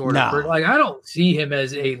presidential sort of, like, I don't see him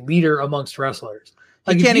as a leader amongst wrestlers.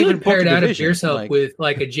 Like, he can't if you even paired Adam division, Pearce up with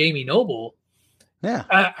like a Jamie Noble, yeah,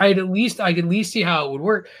 I could at least see how it would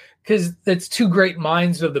work. because that's two great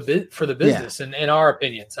minds of for the business, and in our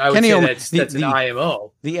opinions, I would Kenny say that's an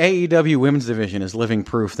IMO. The AEW women's division is living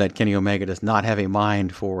proof that Kenny Omega does not have a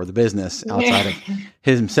mind for the business outside of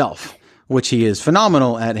himself, which he is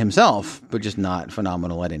phenomenal at himself, but just not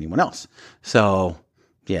phenomenal at anyone else. So,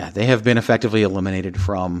 yeah, they have been effectively eliminated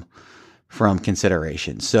from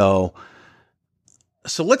consideration. So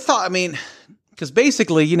let's talk. I mean, because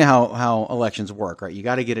basically, you know how elections work, right? You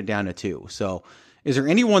got to get it down to 2. So, is there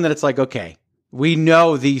anyone that it's like, okay, we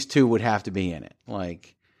know these 2 would have to be in it?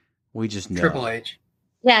 Like, we just know. Triple H.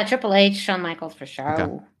 Yeah, Triple H, Shawn Michaels for sure.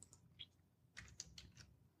 Okay.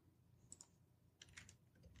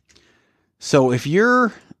 So if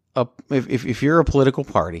you're if you're a political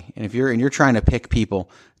party and you're trying to pick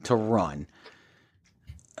people to run,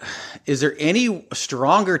 is there any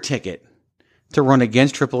stronger ticket to run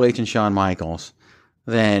against Triple H and Shawn Michaels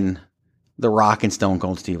than The Rock and Stone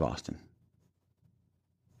Cold Steve Austin?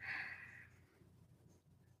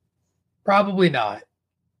 Probably not.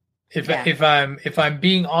 If I'm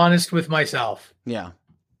being honest with myself. Yeah.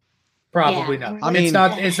 Probably not. I mean,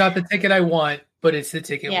 it's not the ticket I want, but it's the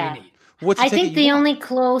ticket we need. I think the only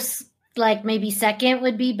close, like maybe second,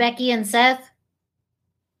 would be Becky and Seth.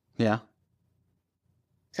 Yeah.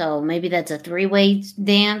 So maybe that's a 3-way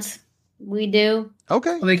dance we do.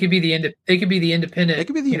 Okay. Well, they could be the independent. They could be the independent.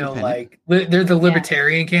 Like they're the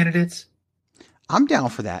libertarian candidates. I'm down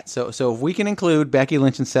for that. So if we can include Becky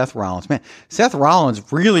Lynch and Seth Rollins, man, Seth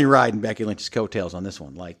Rollins really riding Becky Lynch's coattails on this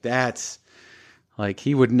one. Like that's like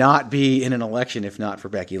he would not be in an election if not for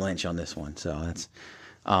Becky Lynch on this one. So that's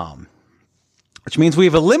which means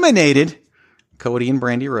we've eliminated Cody and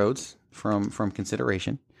Brandy Rhodes from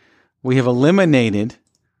consideration. We have eliminated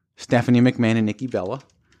Stephanie McMahon and Nikki Bella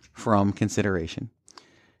from consideration.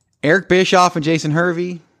 Eric Bischoff and Jason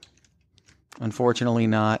Hervey, unfortunately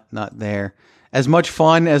not there. As much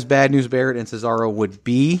fun as Bad News Barrett and Cesaro would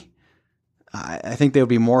be, I think they would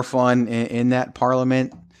be more fun in that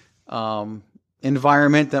Parliament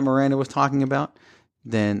environment that Miranda was talking about.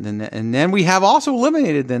 Then we have also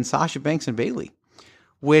eliminated then Sasha Banks and Bayley,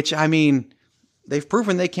 which I mean they've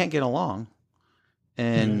proven they can't get along,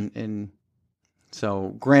 and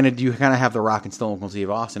so granted you kind of have The Rock and Stone Cold Steve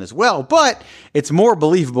Austin as well, but it's more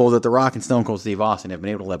believable that The Rock and Stone Cold Steve Austin have been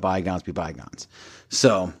able to let bygones be bygones.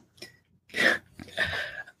 So,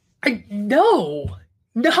 No.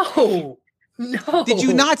 Did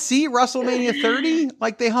you not see WrestleMania 30?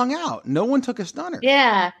 Like they hung out. No one took a stunner.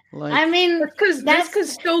 Yeah. Like, I mean, that's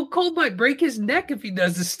because Stone Cold might break his neck if he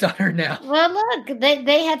does the stunner now. Well, look,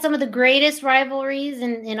 they had some of the greatest rivalries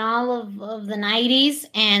in all of the 90s,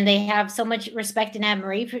 and they have so much respect and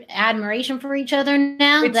admiration for each other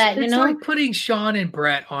now it's like putting Shawn and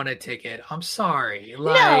Brett on a ticket. I'm sorry.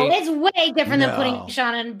 No, it's way different than putting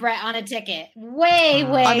Shawn and Brett on a ticket. Way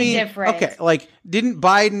different. Okay, like didn't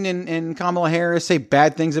Biden and Kamala Harris say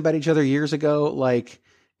bad things about each other years ago? Like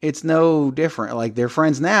it's no different. Like they're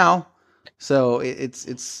friends now, so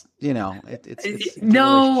it's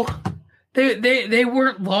no. They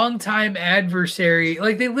weren't longtime adversary.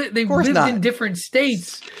 Like they lived in different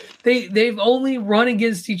states. They've only run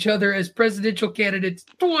against each other as presidential candidates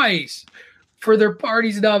twice for their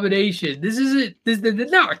party's nomination. They're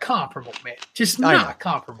not comparable, man. Just not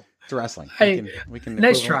comparable. It's wrestling. We can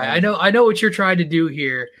nice try. I know what you're trying to do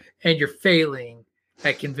here, and you're failing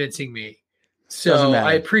at convincing me. So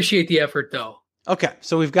I appreciate the effort, though. Okay,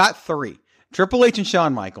 so we've got 3. Triple H and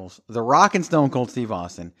Shawn Michaels, The Rock and Stone Cold Steve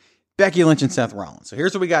Austin, Becky Lynch and Seth Rollins. So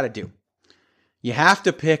here's what we got to do. You have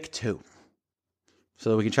to pick 2 so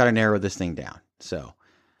that we can try to narrow this thing down. So,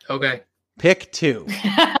 okay. Pick 2.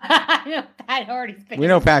 We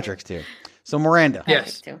know Patrick's 2. So Miranda.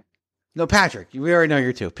 Yes. No, Patrick, we already know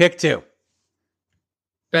you're 2. Pick 2.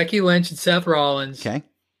 Becky Lynch and Seth Rollins. Okay.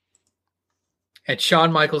 And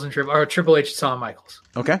Shawn Michaels and Triple H and Shawn Michaels.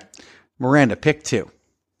 Okay. Miranda, pick 2.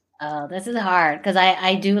 Oh, this is hard because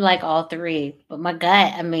I do like all 3. But my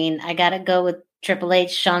gut, I mean, I got to go with Triple H,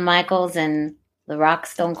 Shawn Michaels, and The Rock,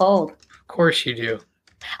 Stone Cold. Of course you do.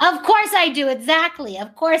 Of course I do. Exactly.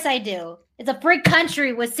 Of course I do. It's a free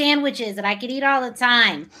country with sandwiches that I could eat all the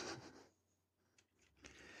time.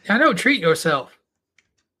 I know. Treat yourself.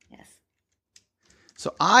 Yes.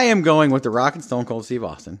 So I am going with The Rock and Stone Cold Steve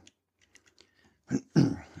Austin.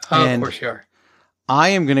 Of course you are. I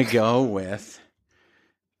am going to go with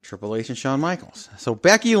Triple H and Shawn Michaels. So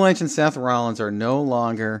Becky Lynch and Seth Rollins are no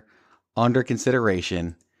longer under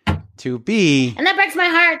consideration to be. And that breaks my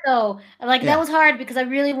heart, though. Like, that was hard because I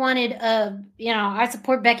really wanted, I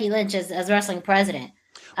support Becky Lynch as wrestling president.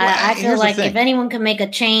 Well, I feel like if anyone can make a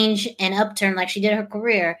change and upturn like she did her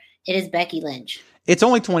career, it is Becky Lynch. It's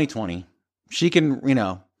only 2020. She can,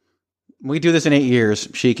 we do this in 8 years,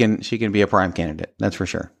 she can be a prime candidate. That's for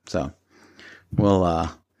sure. So we'll,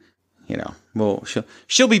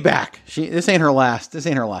 she'll be back. This ain't her last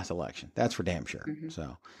election. That's for damn sure. Mm-hmm.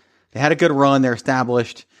 So they had a good run. They're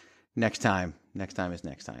established. Next time is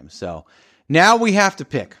next time. So now we have to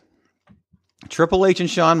pick Triple H and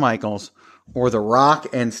Shawn Michaels or The Rock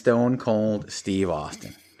and Stone Cold Steve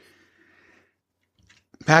Austin.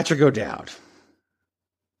 Patrick O'Dowd.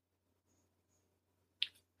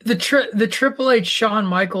 The Triple H Shawn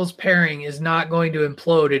Michaels pairing is not going to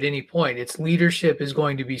implode at any point. Its leadership is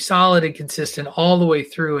going to be solid and consistent all the way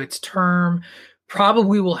through its term.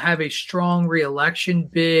 Probably will have a strong re-election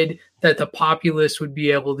bid that the populace would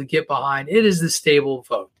be able to get behind. It is the stable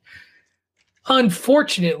vote.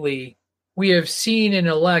 Unfortunately, we have seen in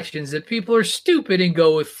elections that people are stupid and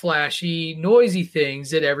go with flashy, noisy things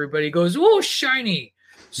that everybody goes, oh, shiny.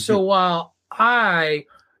 So while I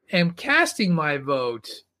am casting my vote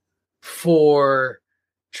for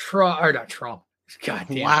Trump. God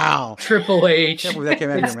damn. Wow. Triple H. That came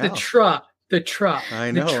out of It's your the mouth. I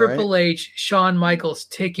know, the Triple H Shawn Michaels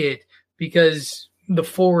ticket, because the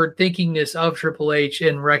forward thinkingness of Triple H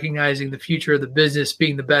and recognizing the future of the business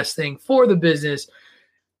being the best thing for the business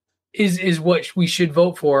is what we should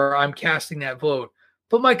vote for. I'm casting that vote.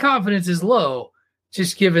 But my confidence is low,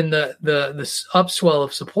 just given the upswell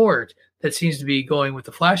of support that seems to be going with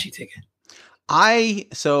the flashy ticket.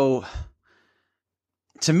 To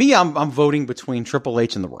me, I'm voting between Triple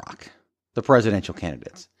H and The Rock, the presidential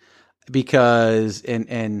candidates, because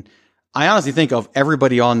and I honestly think of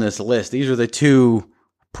everybody on this list, these are the two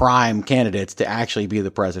prime candidates to actually be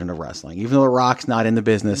the president of wrestling. Even though The Rock's not in the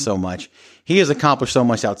business so much, he has accomplished so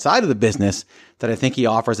much outside of the business that I think he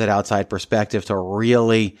offers that outside perspective to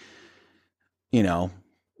really,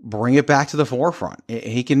 bring it back to the forefront.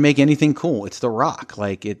 He can make anything cool. It's The Rock.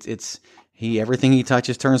 Like everything he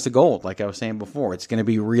touches turns to gold. Like I was saying before, it's going to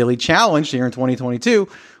be really challenged here in 2022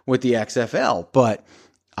 with the XFL, but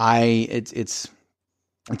it's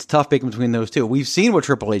tough picking between those two. We've seen what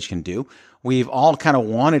Triple H can do. We've all kind of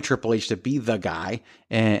wanted Triple H to be the guy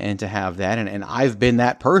and to have that. And I've been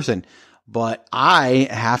that person, but I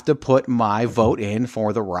have to put my vote in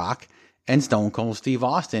for The Rock and Stone Cold Steve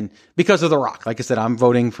Austin because of The Rock. Like I said, I'm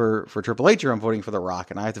voting for Triple H or I'm voting for The Rock,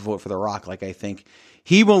 and I have to vote for The Rock. Like I think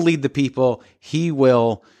he will lead the people. He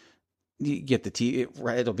will get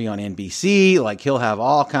it'll be on NBC. Like he'll have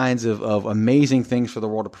all kinds of amazing things for the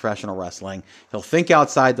world of professional wrestling. He'll think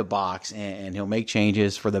outside the box and he'll make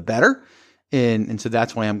changes for the better. And so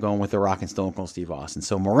that's why I'm going with The Rock and Stone Cold Steve Austin.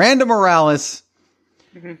 So Miranda Morales,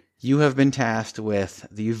 you have been tasked with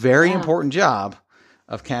the very important job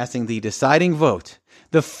of casting the deciding vote.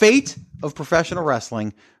 The fate of professional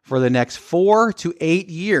wrestling for the next 4 to 8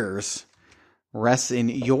 years rests in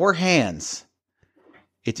your hands.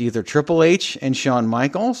 It's either Triple H and Shawn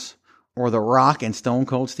Michaels or The Rock and Stone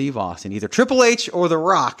Cold Steve Austin. Either Triple H or The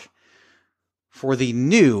Rock for the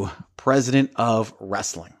new president of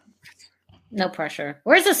wrestling. No pressure.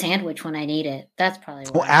 Where's the sandwich when I need it? That's probably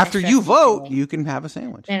well. After you vote, you can have a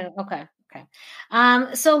sandwich. Yeah, okay.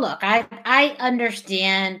 So look, I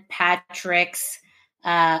understand Patrick's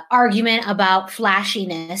argument about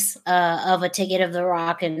flashiness of a ticket of The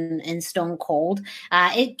Rock and Stone Cold.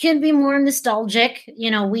 It can be more nostalgic.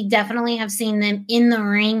 We definitely have seen them in the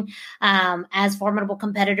ring as formidable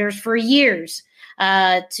competitors for years.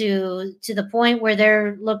 To the point where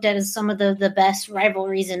they're looked at as some of the best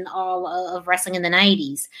rivalries in all of wrestling in the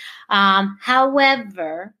 90s.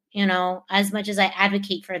 However, as much as I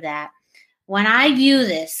advocate for that, when I view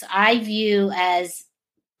this, I view as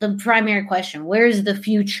the primary question, where is the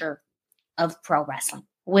future of pro wrestling?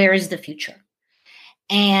 Where is the future?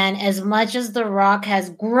 And as much as The Rock has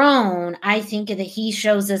grown, I think that he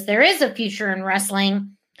shows us there is a future in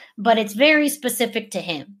wrestling, but it's very specific to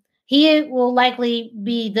him. He will likely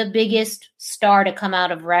be the biggest star to come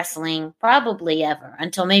out of wrestling probably ever,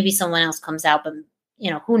 until maybe someone else comes out, but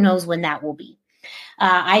who knows when that will be.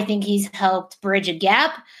 I think he's helped bridge a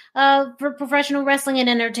gap for professional wrestling and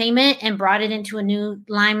entertainment and brought it into a new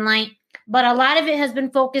limelight. But a lot of it has been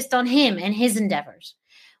focused on him and his endeavors.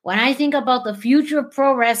 When I think about the future of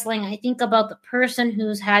pro wrestling, I think about the person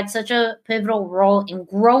who's had such a pivotal role in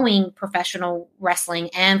growing professional wrestling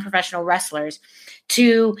and professional wrestlers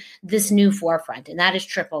to this new forefront, and that is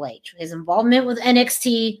Triple H. His involvement with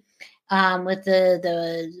NXT, with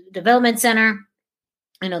the Development Center,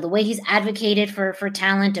 the way he's advocated for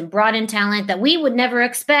talent and brought in talent that we would never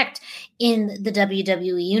expect in the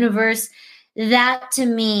WWE universe. That to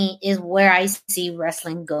me is where I see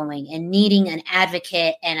wrestling going and needing an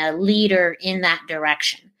advocate and a leader in that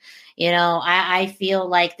direction. I feel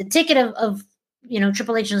like the ticket of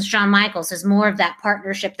Triple H and Shawn Michaels is more of that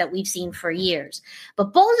partnership that we've seen for years.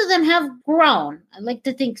 But both of them have grown. I like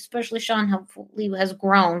to think, especially Shawn, hopefully has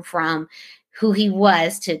grown from who he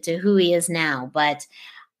was to who he is now. But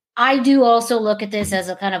I do also look at this as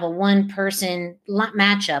a kind of a one-person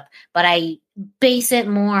matchup, but I base it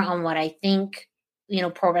more on what I think,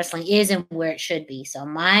 pro wrestling is and where it should be. So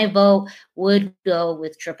my vote would go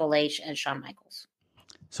with Triple H and Shawn Michaels.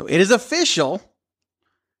 So it is official.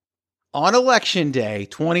 On Election Day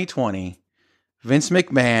 2020, Vince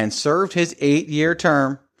McMahon served his 8-year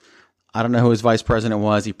term. I don't know who his vice president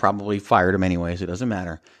was. He probably fired him anyway, so it doesn't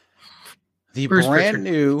matter. The brand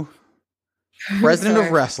new president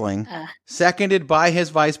of wrestling, seconded by his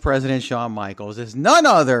vice president, Shawn Michaels, is none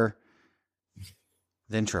other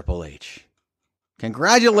than Triple H.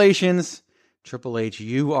 Congratulations, Triple H.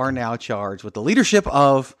 You are now charged with the leadership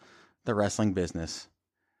of the wrestling business.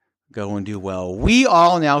 Go and do well. We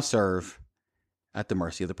all now serve at the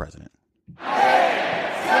mercy of the president. 8, 7, 6,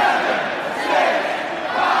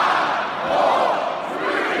 5, 4, 3,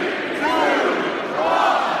 2,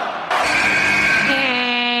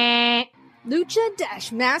 1.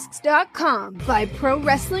 Lucha-Masks.com by Pro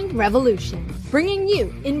Wrestling Revolution, bringing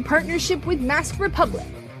you, in partnership with Masked Republic,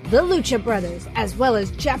 the Lucha Brothers, as well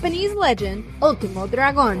as Japanese legend Ultimo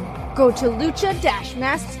Dragon. Go to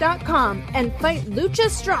lucha-masks.com and fight Lucha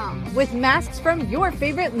Strong with masks from your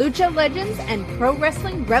favorite Lucha legends and Pro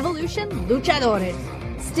Wrestling Revolution luchadores.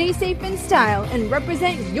 Stay safe in style and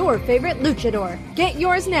represent your favorite luchador. Get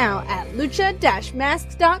yours now at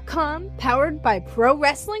lucha-masks.com, powered by Pro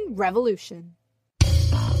Wrestling Revolution.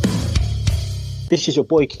 This is your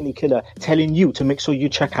boy Kenny Killer telling you to make sure you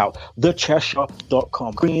check out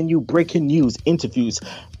thechairshot.com, bringing you breaking news, interviews,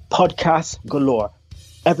 podcasts galore,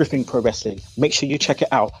 everything pro wrestling. Make sure you check it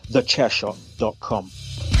out, thechairshot.com.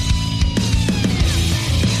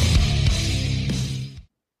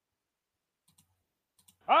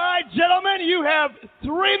 All right, gentlemen, you have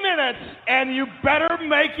 3 minutes, and you better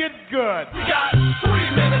make it good. We got 3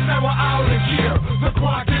 minutes and we're out of here. The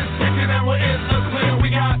clock is ticking and we're in the clear. We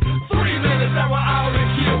got 3 minutes and we're out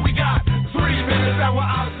of here. We got 3 minutes and we're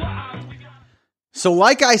out. So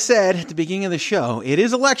like I said at the beginning of the show, it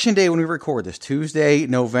is Election Day when we record this, Tuesday,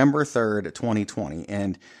 November 3rd, 2020.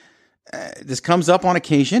 And this comes up on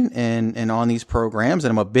occasion and on these programs,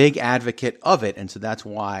 and I'm a big advocate of it. And so that's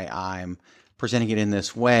why I'm presenting it in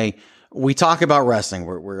this way. We talk about wrestling.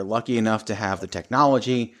 We're lucky enough to have the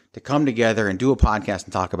technology to come together and do a podcast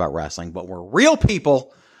and talk about wrestling, but we're real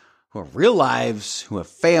people who have real lives, who have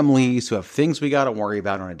families, who have things we got to worry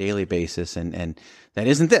about on a daily basis. And that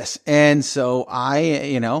isn't this. And so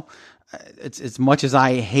it's as much as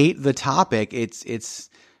I hate the topic, it's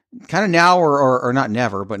kind of now or not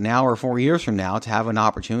never, but now or 4 years from now to have an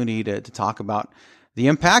opportunity to talk about the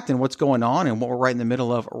impact and what's going on and what we're right in the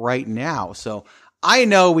middle of right now. So I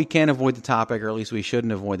know we can't avoid the topic, or at least we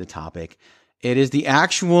shouldn't avoid the topic. It is the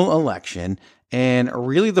actual election, and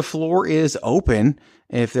really the floor is open.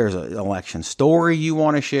 If there's an election story you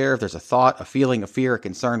want to share, if there's a thought, a feeling, a fear, a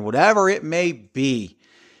concern, whatever it may be,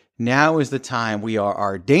 now is the time. We are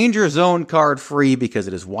our danger zone card free because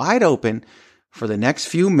it is wide open for the next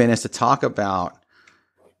few minutes to talk about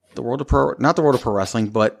the world of not the world of pro wrestling,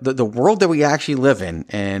 but the world that we actually live in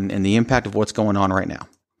and the impact of what's going on right now.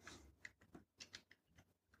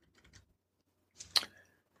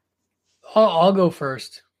 I'll go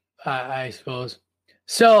first, I suppose.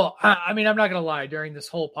 So, I mean, I'm not going to lie. During this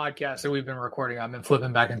whole podcast that we've been recording, I've been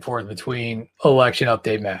flipping back and forth between election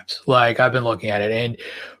update maps. Like, I've been looking at it. And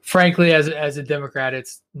frankly, as a Democrat,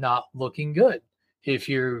 it's not looking good if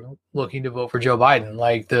you're looking to vote for Joe Biden.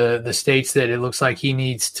 Like, the states that it looks like he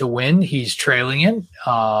needs to win, he's trailing in.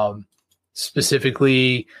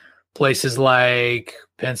 Specifically, places like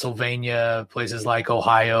Pennsylvania, places like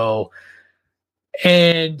Ohio.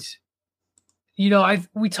 And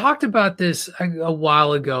we talked about this a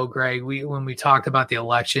while ago, Greg. When we talked about the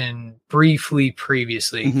election briefly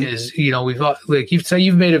previously, because we've like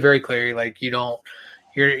you've made it very clear, like you're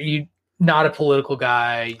not a political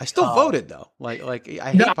guy. I still voted though. Like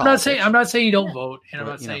I hate politics. I'm not saying you don't vote, and I'm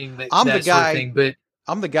not saying that I'm that the guy. Sort of thing, but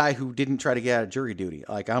I'm the guy who didn't try to get out of jury duty.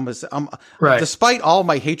 Like I'm right. Despite all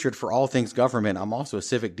my hatred for all things government, I'm also a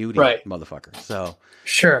civic duty motherfucker. So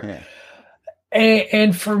sure. Yeah.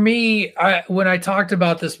 And for me, when I talked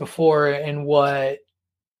about this before and what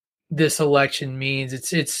this election means,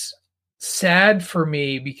 it's sad for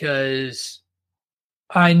me because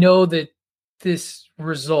I know that this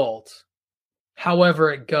result,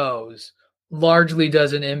 however it goes, largely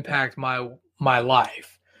doesn't impact my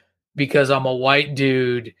life because I'm a white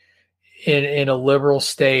dude in a liberal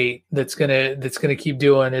state that's gonna keep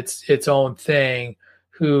doing its own thing,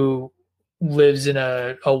 who lives in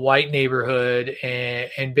a white neighborhood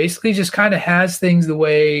and basically just kind of has things the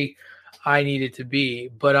way I need it to be.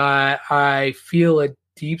 But I feel a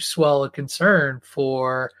deep swell of concern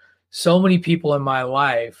for so many people in my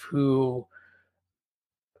life who,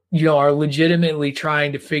 you know, are legitimately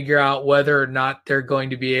trying to figure out whether or not they're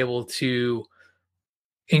going to be able to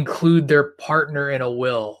include their partner in a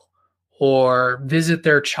will or visit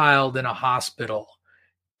their child in a hospital,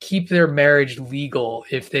 keep their marriage legal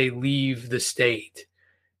if they leave the state.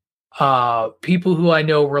 People who I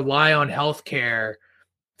know rely on healthcare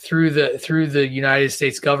through the United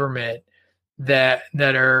States government that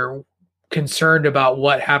are concerned about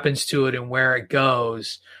what happens to it and where it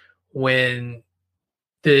goes when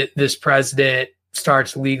this president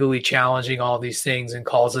starts legally challenging all these things and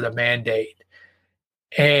calls it a mandate.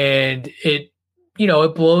 And it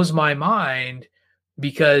blows my mind,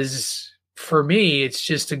 because for me, it's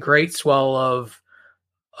just a great swell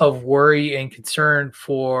of worry and concern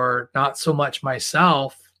for not so much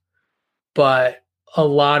myself, but a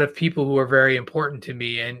lot of people who are very important to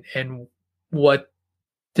me, and what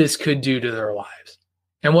this could do to their lives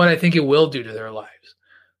and what I think it will do to their lives.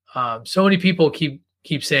 So many people keep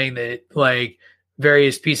saying that, like,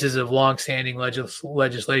 various pieces of longstanding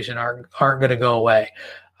legislation aren't going to go away.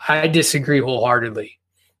 I disagree wholeheartedly,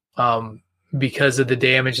 because of the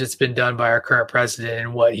damage that's been done by our current president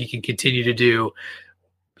and what he can continue to do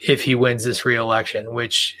if he wins this re-election,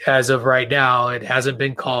 which as of right now, it hasn't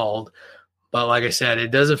been called. But like I said,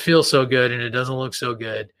 it doesn't feel so good and it doesn't look so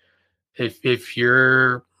good if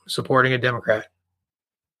you're supporting a Democrat.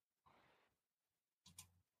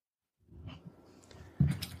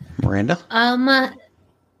 Miranda?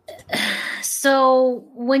 So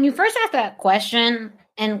when you first asked that question,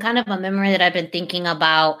 and kind of a memory that I've been thinking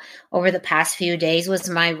about over the past few days, was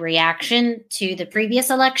my reaction to the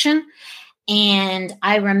previous election. And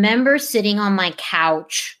I remember sitting on my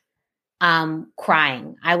couch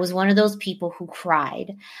crying. I was one of those people who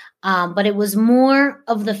cried. But it was more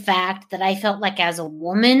of the fact that I felt like, as a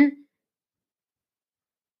woman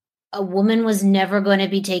was never going to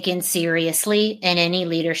be taken seriously in any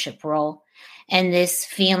leadership role. And this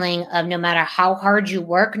feeling of, no matter how hard you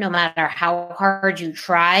work, no matter how hard you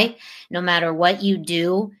try, no matter what you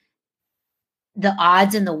do, the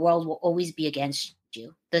odds in the world will always be against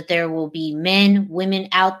you. That there will be men, women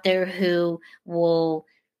out there who will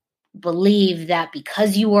believe that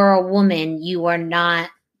because you are a woman, you are not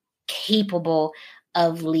capable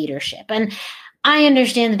of leadership. And I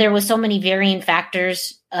understand that there was so many varying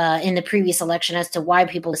factors in the previous election as to why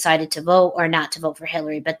people decided to vote or not to vote for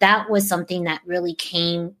Hillary. But that was something that really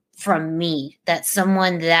came from me, that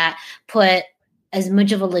someone that put as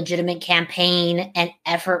much of a legitimate campaign and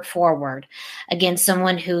effort forward against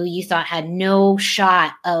someone who you thought had no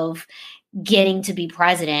shot of getting to be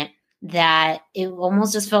president, that it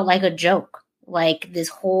almost just felt like a joke. Like this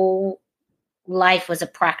whole life was a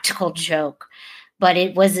practical joke. But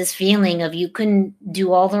it was this feeling of, you couldn't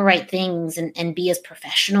do all the right things and be as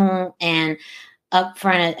professional and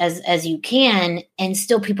upfront as you can, and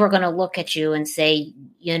still people are going to look at you and say,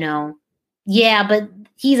 yeah, but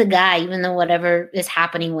he's a guy, even though whatever is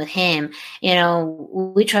happening with him,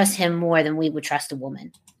 we trust him more than we would trust a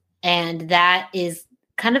woman. And that is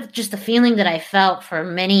kind of just the feeling that I felt for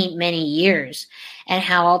many, many years, and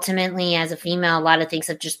how ultimately, as a female, a lot of things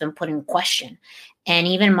have just been put in question. And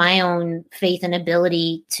even my own faith and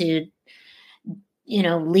ability to,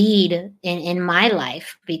 lead in my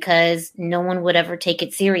life, because no one would ever take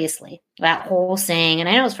it seriously. That whole saying, and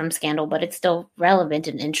I know it's from Scandal, but it's still relevant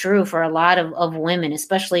and true for a lot of women,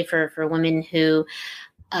 especially for women who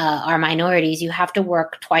are minorities. You have to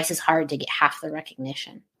work twice as hard to get half the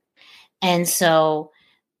recognition. And so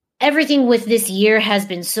everything with this year has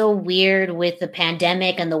been so weird with the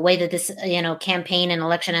pandemic and the way that this, campaign and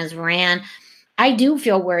election has ran. I do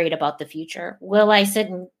feel worried about the future. Will I sit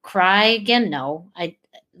and cry again? No.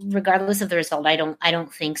 Regardless of the result, I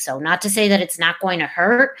don't think so. Not to say that it's not going to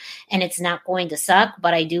hurt and it's not going to suck,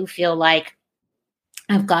 but I do feel like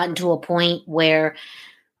I've gotten to a point where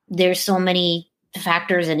there's so many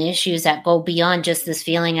factors and issues that go beyond just this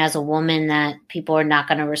feeling as a woman that people are not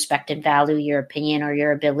going to respect and value your opinion or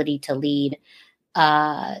your ability to lead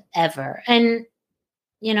ever. And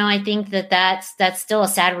I think that's still a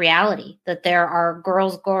sad reality, that there are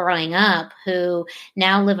girls growing up who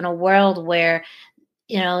now live in a world where,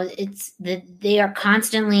 they are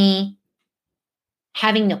constantly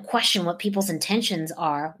having to question what people's intentions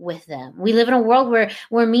are with them. We live in a world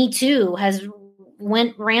where Me Too has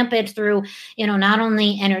went rampant through, not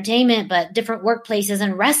only entertainment, but different workplaces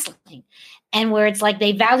and wrestling. And where it's like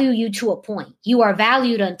they value you to a point. You are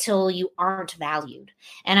valued until you aren't valued.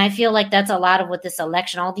 And I feel like that's a lot of what this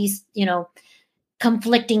election, all these,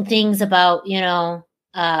 conflicting things about, people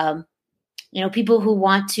who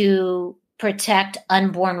want to protect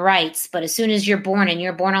unborn rights. But as soon as you're born and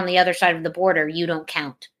you're born on the other side of the border, you don't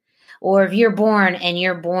count. Or if you're born and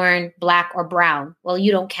you're born black or brown, well,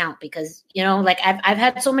 you don't count because, I've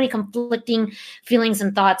had so many conflicting feelings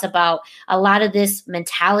and thoughts about a lot of this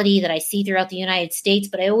mentality that I see throughout the United States.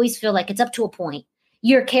 But I always feel like it's up to a point.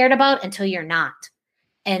 You're cared about until you're not.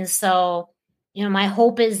 And so, my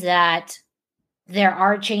hope is that there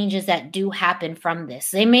are changes that do happen from this.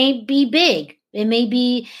 They may be big. It may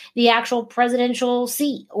be the actual presidential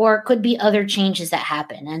seat, or it could be other changes that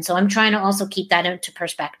happen. And so I'm trying to also keep that into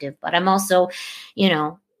perspective. But I'm also,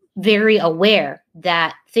 very aware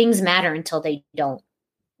that things matter until they don't.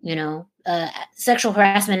 Sexual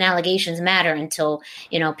harassment allegations matter until,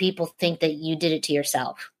 people think that you did it to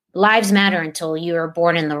yourself. Lives matter until you're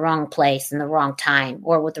born in the wrong place, in the wrong time,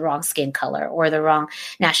 or with the wrong skin color, or the wrong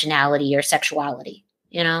nationality or sexuality,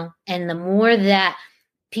 And the more that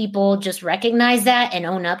people just recognize that and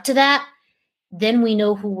own up to that, then we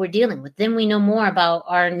know who we're dealing with. Then we know more about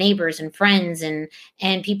our neighbors and friends and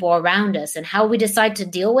people around us, and how we decide to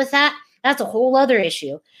deal with that. That's a whole other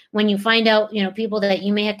issue. When you find out, people that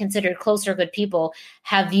you may have considered close or good people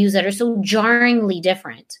have views that are so jarringly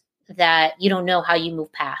different that you don't know how you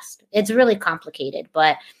move past. It's really complicated,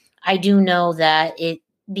 but I do know that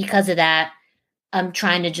because of that, I'm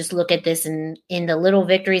trying to just look at this in the little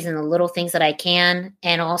victories and the little things that I can.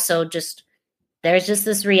 And also there's just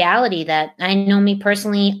this reality that I know me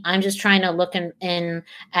personally, I'm just trying to look in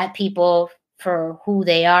at people for who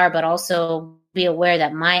they are, but also be aware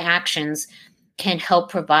that my actions can help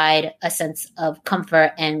provide a sense of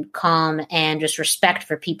comfort and calm and just respect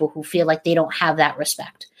for people who feel like they don't have that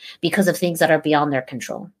respect because of things that are beyond their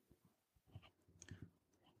control.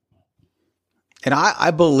 And I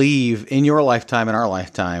believe in your lifetime, in our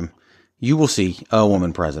lifetime, you will see a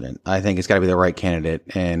woman president. I think it's got to be the right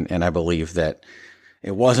candidate. And I believe that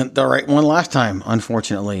it wasn't the right one last time,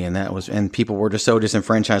 unfortunately. And people were just so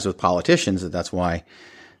disenfranchised with politicians that's why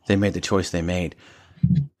they made the choice they made.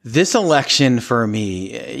 This election for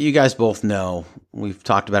me, you guys both know, we've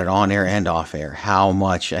talked about it on air and off air, how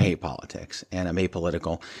much I hate politics and I'm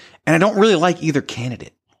apolitical and I don't really like either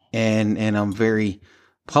candidate. And I'm very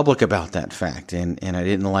public about that fact. And I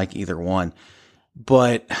didn't like either one,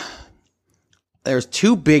 but there's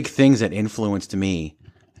two big things that influenced me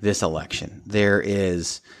this election. There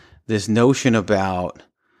is this notion about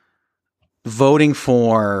voting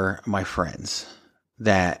for my friends,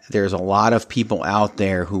 that there's a lot of people out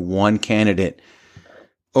there who one candidate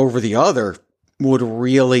over the other would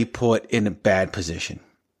really put in a bad position.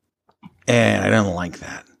 And I don't like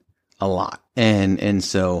that a lot. And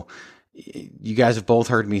so you guys have both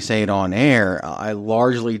heard me say it on air. I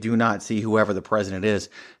largely do not see whoever the president is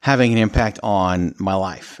having an impact on my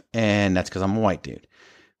life. And that's because I'm a white dude,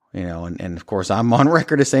 and of course I'm on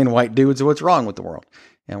record as saying white dudes are what's wrong with the world.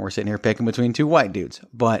 And we're sitting here picking between two white dudes,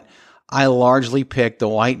 but I largely picked the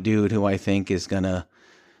white dude who I think is going to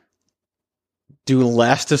do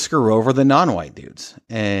less to screw over the non-white dudes.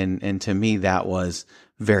 And to me, that was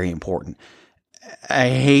very important. I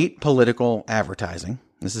hate political advertising.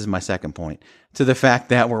 This is my second point, to the fact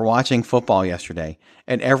that we're watching football yesterday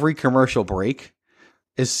and every commercial break,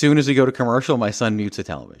 as soon as we go to commercial, my son mutes the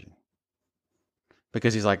television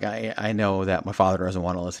because he's like, I know that my father doesn't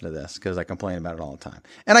want to listen to this because I complain about it all the time.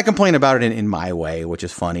 And I complain about it in my way, which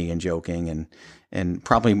is funny and joking and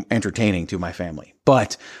probably entertaining to my family,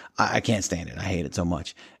 but I can't stand it. I hate it so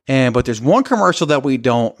much. But there's one commercial that we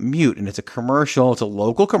don't mute, and it's a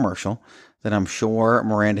local commercial that I'm sure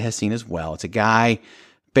Miranda has seen as well. It's a guy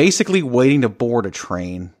basically waiting to board a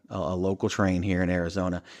train, a local train here in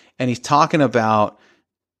Arizona. And he's talking about,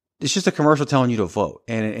 it's just a commercial telling you to vote.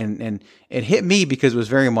 And it hit me because it was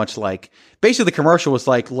very much like, basically the commercial was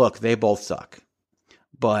like, look, they both suck,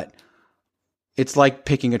 but it's like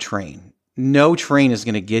picking a train. No train is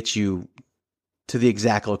going to get you to the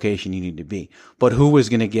exact location you need to be, but who is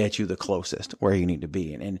going to get you the closest where you need to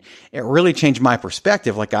be? And it really changed my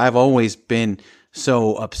perspective. Like, I've always been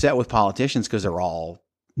so upset with politicians because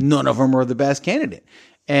none of them are the best candidate.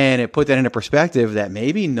 And it put that into perspective that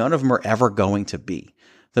maybe none of them are ever going to be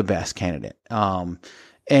the best candidate.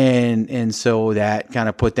 And so that kind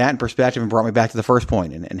of put that in perspective and brought me back to the first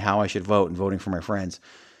point and how I should vote and voting for my friends.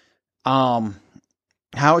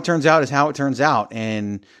 How it turns out is how it turns out.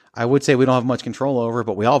 And I would say we don't have much control over it,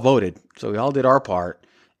 but we all voted. So we all did our part.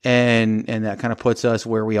 and that kind of puts us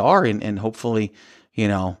where we are, and hopefully, we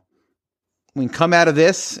can come out of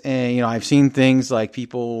this. And, I've seen things like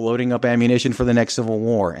people loading up ammunition for the next Civil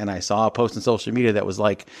War. And I saw a post on social media that was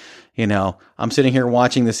like, I'm sitting here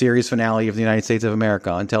watching the series finale of the United States of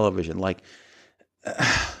America on television. Like,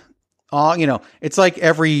 it's like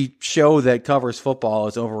every show that covers football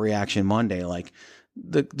is Overreaction Monday. Like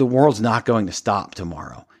the world's not going to stop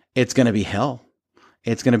tomorrow. It's going to be hell.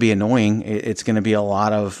 It's going to be annoying. It's going to be a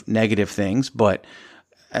lot of negative things, but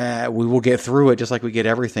we will get through it just like we get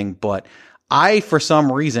everything. But I, for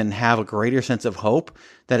some reason, have a greater sense of hope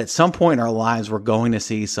that at some point in our lives, we're going to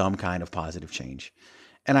see some kind of positive change.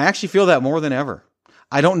 And I actually feel that more than ever.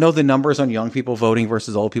 I don't know the numbers on young people voting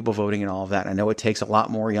versus old people voting and all of that. I know it takes a lot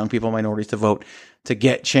more young people, minorities to vote to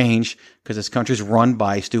get change because this country's run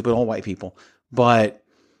by stupid old white people. But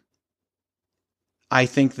I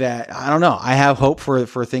think that, I don't know, I have hope for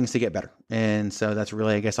things to get better. And so that's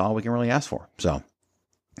really, I guess, all we can really ask for. So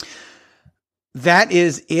that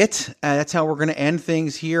is it. That's how we're going to end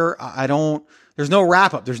things here. There's no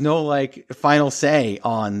wrap up. There's no final say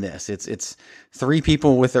on this. It's three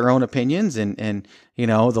people with their own opinions, and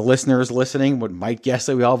the listeners listening might guess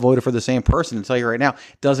that we all voted for the same person. I'll tell you right now,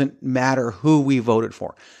 it doesn't matter who we voted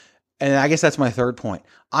for. And I guess that's my third point.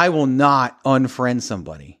 I will not unfriend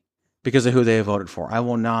somebody because of who they voted for. I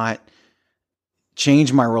will not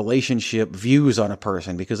change my relationship views on a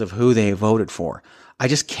person because of who they voted for. I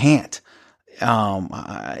just can't.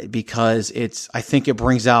 Because I think it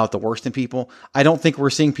brings out the worst in people. I don't think we're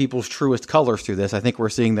seeing people's truest colors through this. I think we're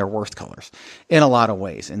seeing their worst colors in a lot of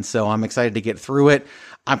ways. And so I'm excited to get through it.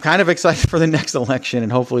 I'm kind of excited for the next election,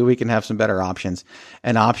 and hopefully we can have some better options.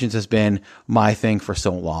 And options has been my thing for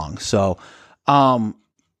so long. So,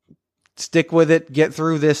 stick with it, get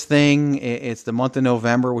through this thing. It's the month of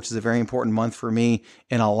November, which is a very important month for me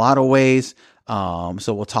in a lot of ways.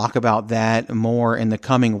 So we'll talk about that more in the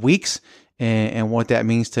coming weeks and what that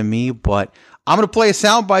means to me. But I'm going to play a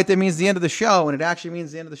soundbite that means the end of the show, and it actually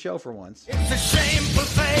means the end of the show for once. It's a shameful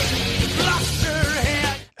thing, lost your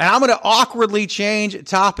head. And I'm going to awkwardly change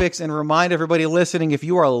topics and remind everybody listening, if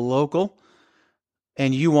you are local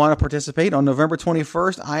and you want to participate on November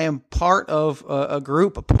 21st, I am part of a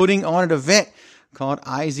group putting on an event called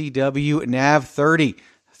IZW Nav 30.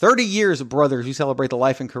 30 years, brothers, we celebrate the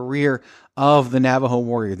life and career of the Navajo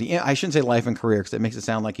warrior. I shouldn't say life and career because it makes it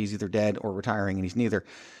sound like he's either dead or retiring, and he's neither.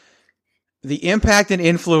 The impact and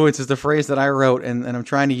influence is the phrase that I wrote, and I'm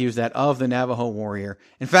trying to use that, of the Navajo warrior.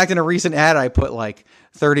 In fact, in a recent ad, I put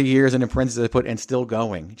 30 years, and in parentheses I put, and still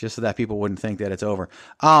going, just so that people wouldn't think that it's over.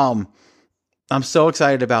 I'm so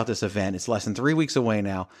excited about this event. It's less than 3 weeks away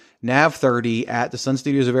now. Nav 30 at the Sun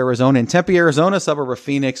Studios of Arizona in Tempe, Arizona, suburb of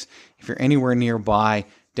Phoenix. If you're anywhere nearby,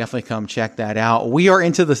 definitely come check that out. We are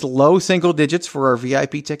into the low single digits for our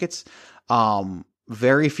VIP tickets.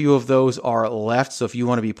 Very few of those are left. So if you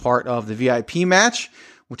want to be part of the VIP match,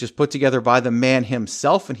 which is put together by the man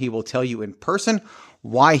himself, and he will tell you in person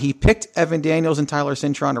why he picked Evan Daniels and Tyler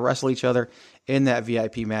Cintron to wrestle each other in that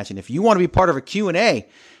VIP match. And if you want to be part of a Q&A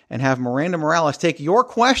and have Miranda Morales take your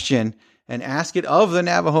question and ask it of the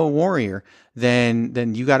Navajo warrior,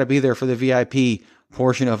 then you got to be there for the VIP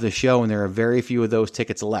portion of the show, and there are very few of those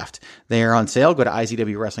tickets left. They are on sale. Go to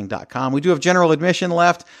izwwrestling.com. We do have general admission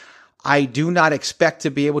left. I do not expect to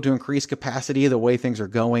be able to increase capacity the way things are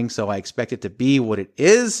going, so I expect it to be what it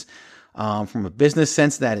is. From a business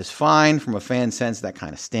sense, that is fine. From a fan sense, that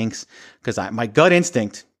kind of stinks, because my gut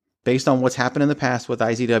instinct, based on what's happened in the past with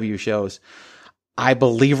IZW shows, I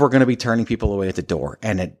believe we're going to be turning people away at the door,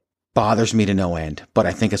 and it bothers me to no end, but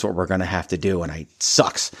I think it's what we're going to have to do, and it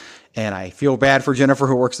sucks. And I feel bad for Jennifer,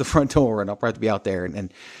 who works the front door, and I'll probably have to be out there,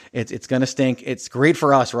 and it's going to stink. It's great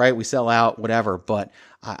for us, right? We sell out, whatever. But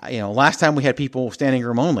last time we had people standing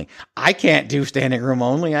room only. I can't do standing room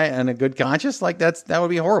only in a good conscience. That would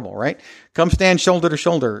be horrible, right? Come stand shoulder to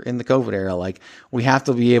shoulder in the COVID era. We have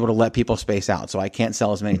to be able to let people space out. So I can't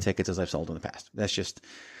sell as many tickets as I've sold in the past. That's just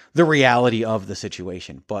the reality of the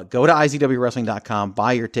situation. But go to izwwrestling.com,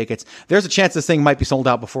 buy your tickets. There's a chance this thing might be sold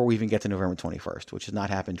out before we even get to November 21st, which has not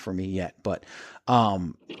happened for me yet. But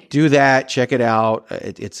do that. Check it out.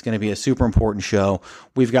 It's going to be a super important show.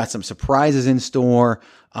 We've got some surprises in store.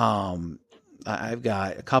 I've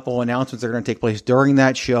got a couple announcements that are going to take place during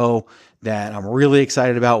that show that I'm really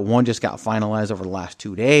excited about. One just got finalized over the last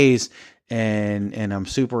 2 days, and I'm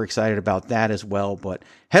super excited about that as well. But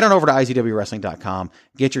head on over to izwwrestling.com,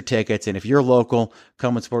 get your tickets. And if you're local,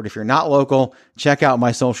 come and support. If you're not local, check out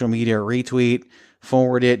my social media, retweet,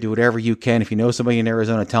 forward it, do whatever you can. If you know somebody in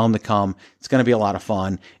Arizona, tell them to come. It's going to be a lot of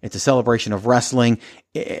fun. It's a celebration of wrestling.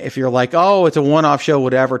 If you're like, oh, it's a one-off show,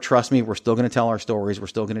 whatever, trust me, we're still going to tell our stories. We're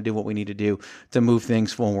still going to do what we need to do to move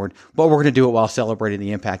things forward. But we're going to do it while celebrating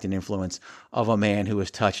the impact and influence of a man who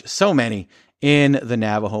has touched so many in the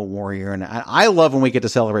Navajo Warrior. And I love when we get to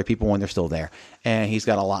celebrate people when they're still there. And he's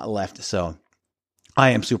got a lot left. So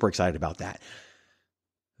I am super excited about that.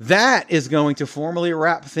 That is going to formally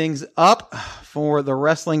wrap things up for the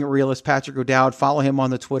Wrestling Realist, Patrick O'Dowd. Follow him on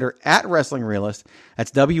the Twitter at Wrestling Realist. That's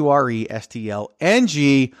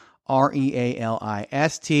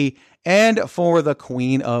WRESTLNGREALIST. And for the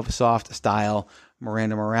Queen of Soft Style,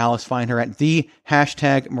 Miranda Morales, find her at the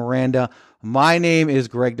hashtag Miranda. My name is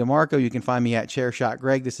Greg DeMarco. You can find me at Chairshot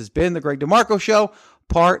Greg. This has been the Greg DeMarco Show,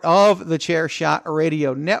 part of the Chairshot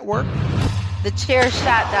Radio Network.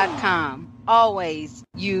 TheChairShot.com. Always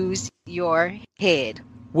use your head.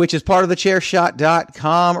 Which is part of the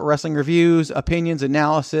Chairshot.com. Wrestling reviews, opinions,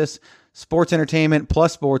 analysis, sports entertainment,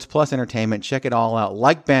 plus sports, plus entertainment. Check it all out.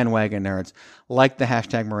 Like Bandwagon Nerds, like the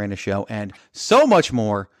hashtag Miranda Show, and so much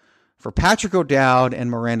more. For Patrick O'Dowd and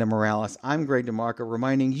Miranda Morales, I'm Greg DeMarco,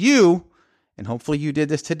 reminding you, and hopefully you did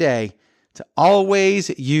this today, to always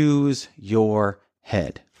use your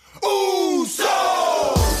head.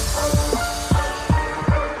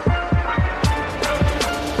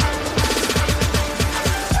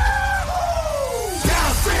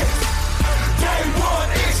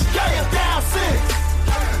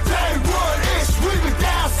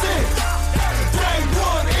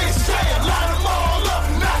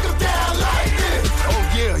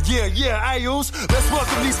 Yeah, Ayos, let's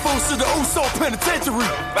welcome these fools to the Uso Penitentiary.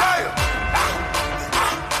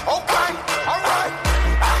 Okay, all right.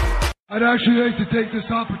 I'd actually like to take this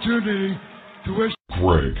opportunity to wish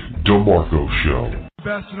Greg DeMarco Show the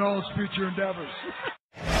best in all his future endeavors.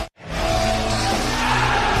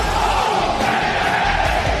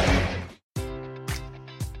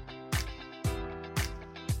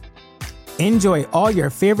 Enjoy all your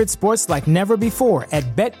favorite sports like never before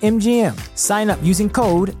at BetMGM. Sign up using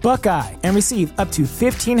code Buckeye and receive up to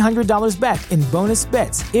 $1,500 back in bonus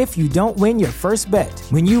bets if you don't win your first bet.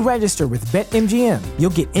 When you register with BetMGM, you'll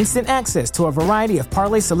get instant access to a variety of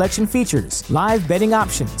parlay selection features, live betting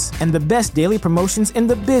options, and the best daily promotions in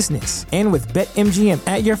the business. And with BetMGM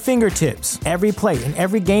at your fingertips, every play and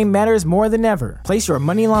every game matters more than ever. Place your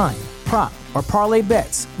money line, prop, or parlay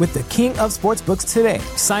bets with the king of sportsbooks today.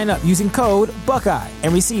 Sign up using code Buckeye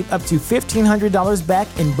and receive up to $1,500 back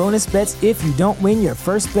in bonus bets if you don't win your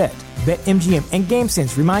first bet. BetMGM and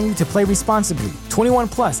GameSense remind you to play responsibly. 21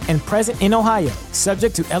 plus and present in Ohio,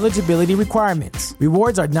 subject to eligibility requirements.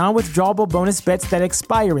 Rewards are non-withdrawable bonus bets that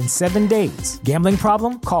expire in 7 days. Gambling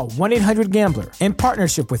problem? Call 1-800-GAMBLER. In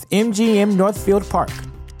partnership with MGM Northfield Park.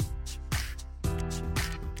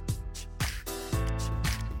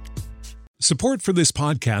 Support for this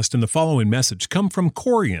podcast and the following message come from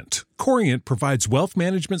Corient. Corient provides wealth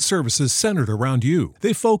management services centered around you.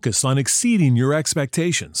 They focus on exceeding your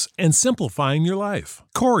expectations and simplifying your life.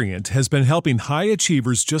 Corient has been helping high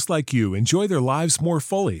achievers just like you enjoy their lives more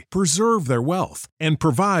fully, preserve their wealth, and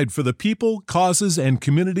provide for the people, causes, and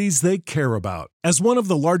communities they care about. As one of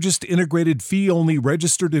the largest integrated fee-only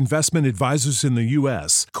registered investment advisors in the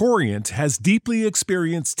U.S., Corient has deeply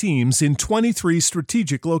experienced teams in 23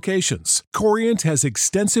 strategic locations. Corient has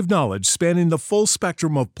extensive knowledge spanning the full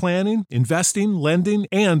spectrum of planning, investing, lending,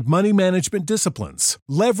 and money management disciplines.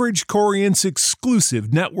 Leverage Corient's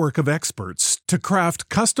exclusive network of experts to craft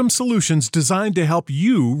custom solutions designed to help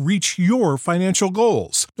you reach your financial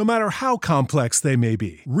goals, no matter how complex they may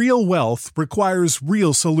be. Real wealth requires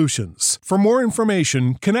real solutions. For more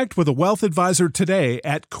information, connect with a wealth advisor today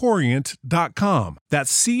at Corient.com.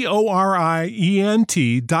 That's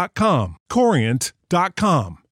Corient.com. Corient.com.